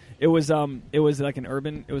Improv, and it was like an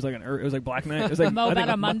urban. It was like Black Night. It was like Mo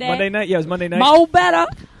Better Monday. Monday night. Yeah, it was Monday night. Mo Better.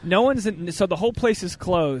 No one's in, so the whole place is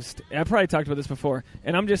closed. I probably talked about this before,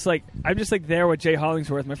 and I'm just there with Jay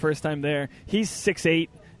Hollingsworth. My first time there. He's 6'8",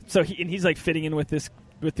 so he's like fitting in with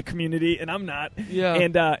the community, and I'm not. Yeah.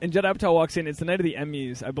 And Judd Apatow walks in. It's the night of the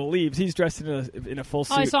Emmys, I believe. He's dressed in a full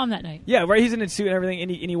suit. Oh, I saw him that night. Yeah, right. He's in a suit and everything,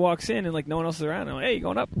 and he walks in, and like no one else is around. I'm like, hey, you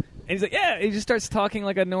going up? And he's like, yeah. And he just starts talking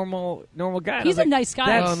like a normal guy. He's a nice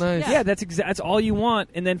guy. Oh, nice. Yeah, that's all you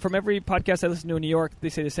want. And then from every podcast I listen to in New York, they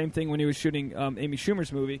say the same thing when he was shooting Amy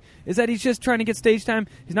Schumer's movie, is that he's just trying to get stage time.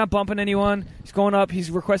 He's not bumping anyone. He's going up.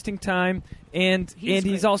 He's requesting time, and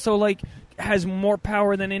he's also like has more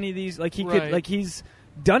power than any of these. Like he could, like he's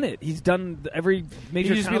done it. He's done every major.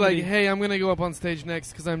 You just comedy. be like, hey, I'm going to go up on stage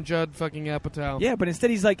next because I'm Judd fucking Apatow. Yeah, but instead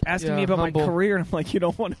he's like asking me about humble. my career, and I'm like, you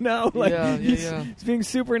don't want to know. Like, he's being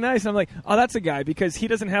super nice. And I'm like, oh, that's a guy because he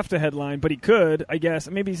doesn't have to headline, but he could, I guess.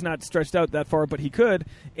 Maybe he's not stretched out that far, but he could.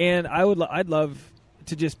 And I'd love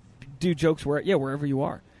to just do jokes wherever you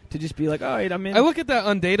are. To just be like, all right, I'm in. I look at that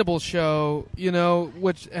Undateable show,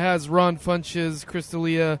 which has Ron Funches, Chris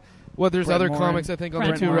D'Elia. There's Brett other Morin. comics I think on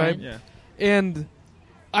Brett there too, Morin. right? Yeah. And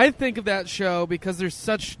I think of that show because there's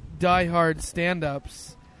such diehard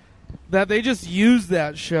stand-ups that they just use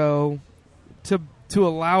that show to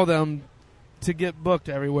allow them to get booked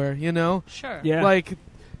everywhere, Sure. Yeah.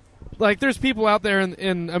 Like there's people out there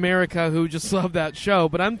in America who just love that show,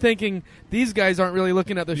 but I'm thinking these guys aren't really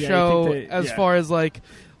looking at the show as far as like,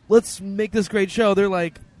 let's make this great show. They're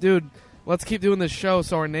like, dude, let's keep doing this show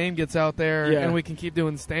so our name gets out there and we can keep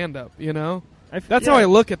doing stand-up, That's how I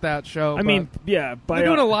look at that show. I mean, yeah. They're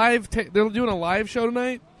doing a live. They're doing a live show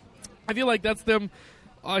tonight. I feel like that's them,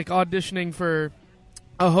 like auditioning for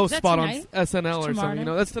a host spot tonight? on SNL or Tomorrow something.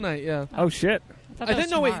 night? That's tonight. Yeah. Oh shit. thought I that was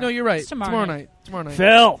didn't know. Wait, tomorrow. no, you're right. It's tomorrow night. Tomorrow night.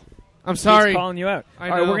 Phil. I'm sorry. He's calling you out. I All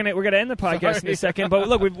right, know. we're gonna end the podcast in a second. But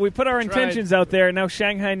look, we put our intentions out there. Now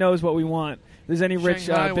Shanghai knows what we want. If there's any rich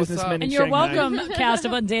Shanghai, what's businessmen up? in And you're Shanghai. welcome, cast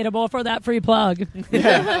of Undateable, for that free plug.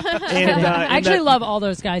 Yeah. And, I actually love all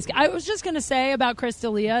those guys. I was just going to say about Chris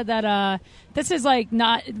D'Elia that this is like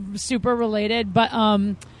not super related, but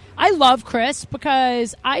I love Chris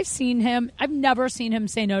because I've never seen him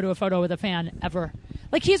say no to a photo with a fan ever.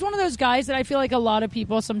 Like, he's one of those guys that I feel like a lot of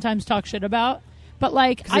people sometimes talk shit about. But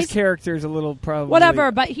like, his character's a little probably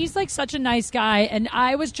whatever. But he's like such a nice guy. And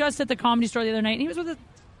I was just at the Comedy Store the other night, and he was with a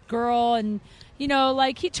girl, and you know,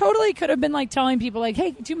 like, he totally could have been like telling people like,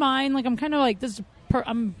 "Hey, do you mind? Like, I'm kind of like this.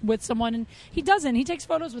 I'm with someone," and he doesn't. He takes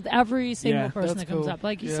photos with every single person that comes up.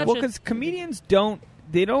 Like, he's such because comedians don't.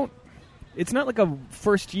 It's not like a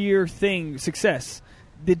first year thing. Success.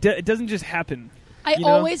 It doesn't just happen. I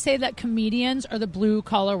always say that comedians are the blue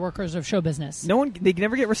collar workers of show business. They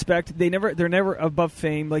never get respect. They're never above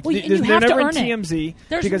fame. Like, Well, they're have never to in earn it. TMZ.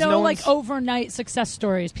 There's because no one's- like overnight success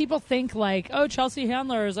stories. People think like, oh, Chelsea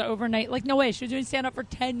Handler is overnight. Like, no way. She was doing stand up for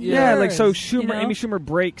 10 years. Yeah, like, so you know? Amy Schumer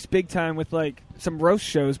breaks big time with like some roast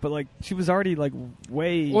shows, but like she was already like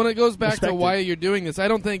way. When it goes back to respected. why you're doing this, I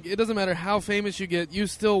don't think it doesn't matter how famous you get. You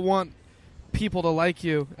still want people to like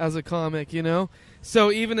you as a comic, you know.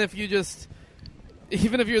 So even if you're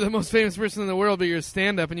the most famous person in the world, but you're a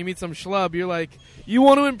stand-up and you meet some schlub, you're like, you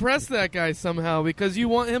want to impress that guy somehow because you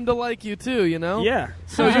want him to like you too, you know? Yeah.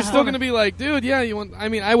 So you're still going to be like, dude, yeah, you want? I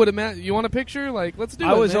mean, I would imagine you want a picture. Like, let's do it.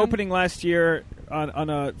 I was man. opening last year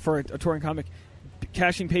for a touring comic,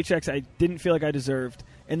 cashing paychecks I didn't feel like I deserved,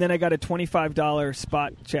 and then I got a $25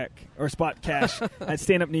 spot check or spot cash at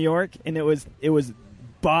Stand Up New York, and it was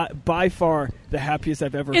by far the happiest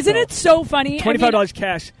I've ever Isn't felt. it so funny? $25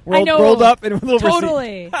 cash I know. rolled up in a little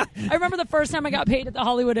totally. I remember the first time I got paid at the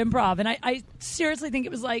Hollywood Improv, and I seriously think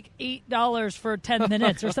it was like $8 for 10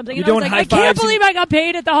 minutes or something. You're And I was doing like, I high can't fives believe I got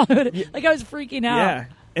paid at the Hollywood. Like, I was freaking out. Yeah.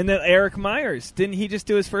 And then Eric Myers, didn't he just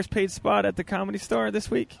do his first paid spot at the Comedy Store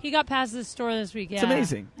this week? He got past the store this week. Yeah, It's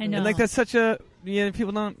amazing. I know. And like, that's such a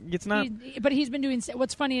people don't. It's not. But he's been doing.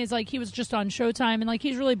 What's funny is like he was just on Showtime, and like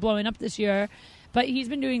he's really blowing up this year. But he's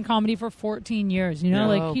been doing comedy for 14 years. You know,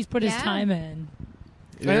 like he's put his time in.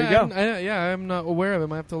 There you go. I'm not aware of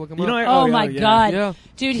him. I have to look him up. Oh my god, Yeah.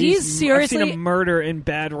 dude, he's seriously. I've seen him murder in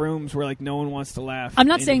bad rooms where like no one wants to laugh. I'm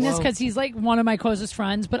not saying this Whoa. because he's like one of my closest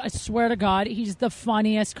friends, but I swear to God, he's the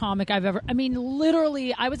funniest comic I've ever. I mean,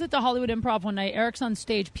 literally, I was at the Hollywood Improv one night. Eric's on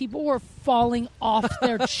stage. People were falling off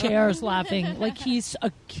their chairs laughing. Like, he's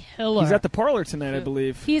a killer. He's at the Parlor tonight, I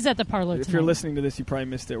believe. He's at the Parlor If tonight. you're listening to this, you probably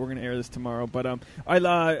missed it. We're going to air this tomorrow. But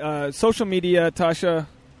social media, Tasha.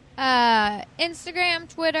 Instagram,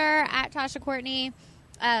 Twitter, at Tasha Courtney.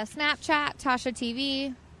 Snapchat, Tasha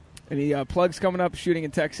TV. Any plugs coming up? Shooting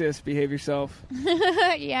in Texas. Behave yourself.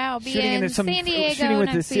 Yeah, I'll be in San Diego shooting with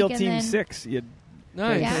the next SEAL week, Team and then- 6.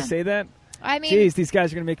 Nice. Can I say that? I mean, Jeez, these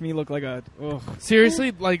guys are going to make me look like a... Ugh.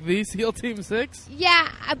 Seriously, like the SEAL Team 6? yeah,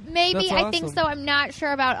 maybe. That's I think awesome. so. I'm not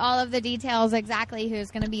sure about all of the details exactly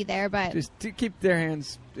who's going to be there, but Just to keep their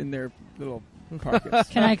hands in their little pockets.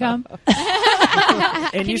 Can I come?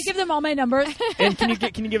 And Can you give them all my numbers? And can you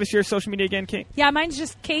give us your social media again, Kate? Yeah, mine's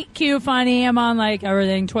just Kate Q Funny. I'm on like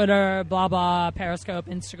everything: Twitter, blah blah, Periscope,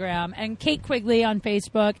 Instagram, and Kate Quigley on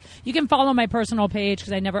Facebook. You can follow my personal page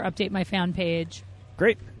because I never update my fan page.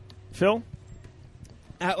 Great. Phil?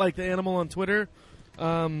 At like the animal on Twitter.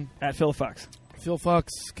 At Phil Fox.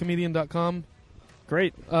 PhilFoxComedian.com.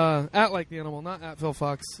 Great. At like the animal, not at Phil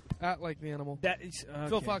Fox. At like the animal. That is, okay.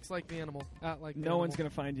 Phil Fox like the animal. At like the No animal. one's going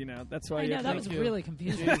to find you now. That's why I you know have that to was you. really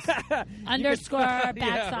confusing. Jeez. Underscore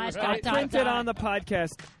backslash right. dot print dot it dot. on the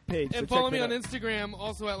podcast page. And so follow check me that on out. Instagram,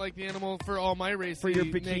 also at like the animal for all my racy For your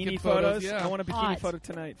bikini naked photos. Yeah. I want a bikini Hot. photo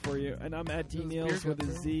tonight for you. And I'm at D Those Neals beer with a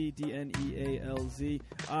cups, Z,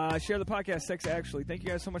 DNEALZ. Share the podcast, Sex Actually. Thank you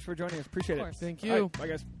guys so much for joining us. Appreciate Of it. course. Thank All you. right, bye,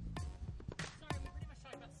 guys.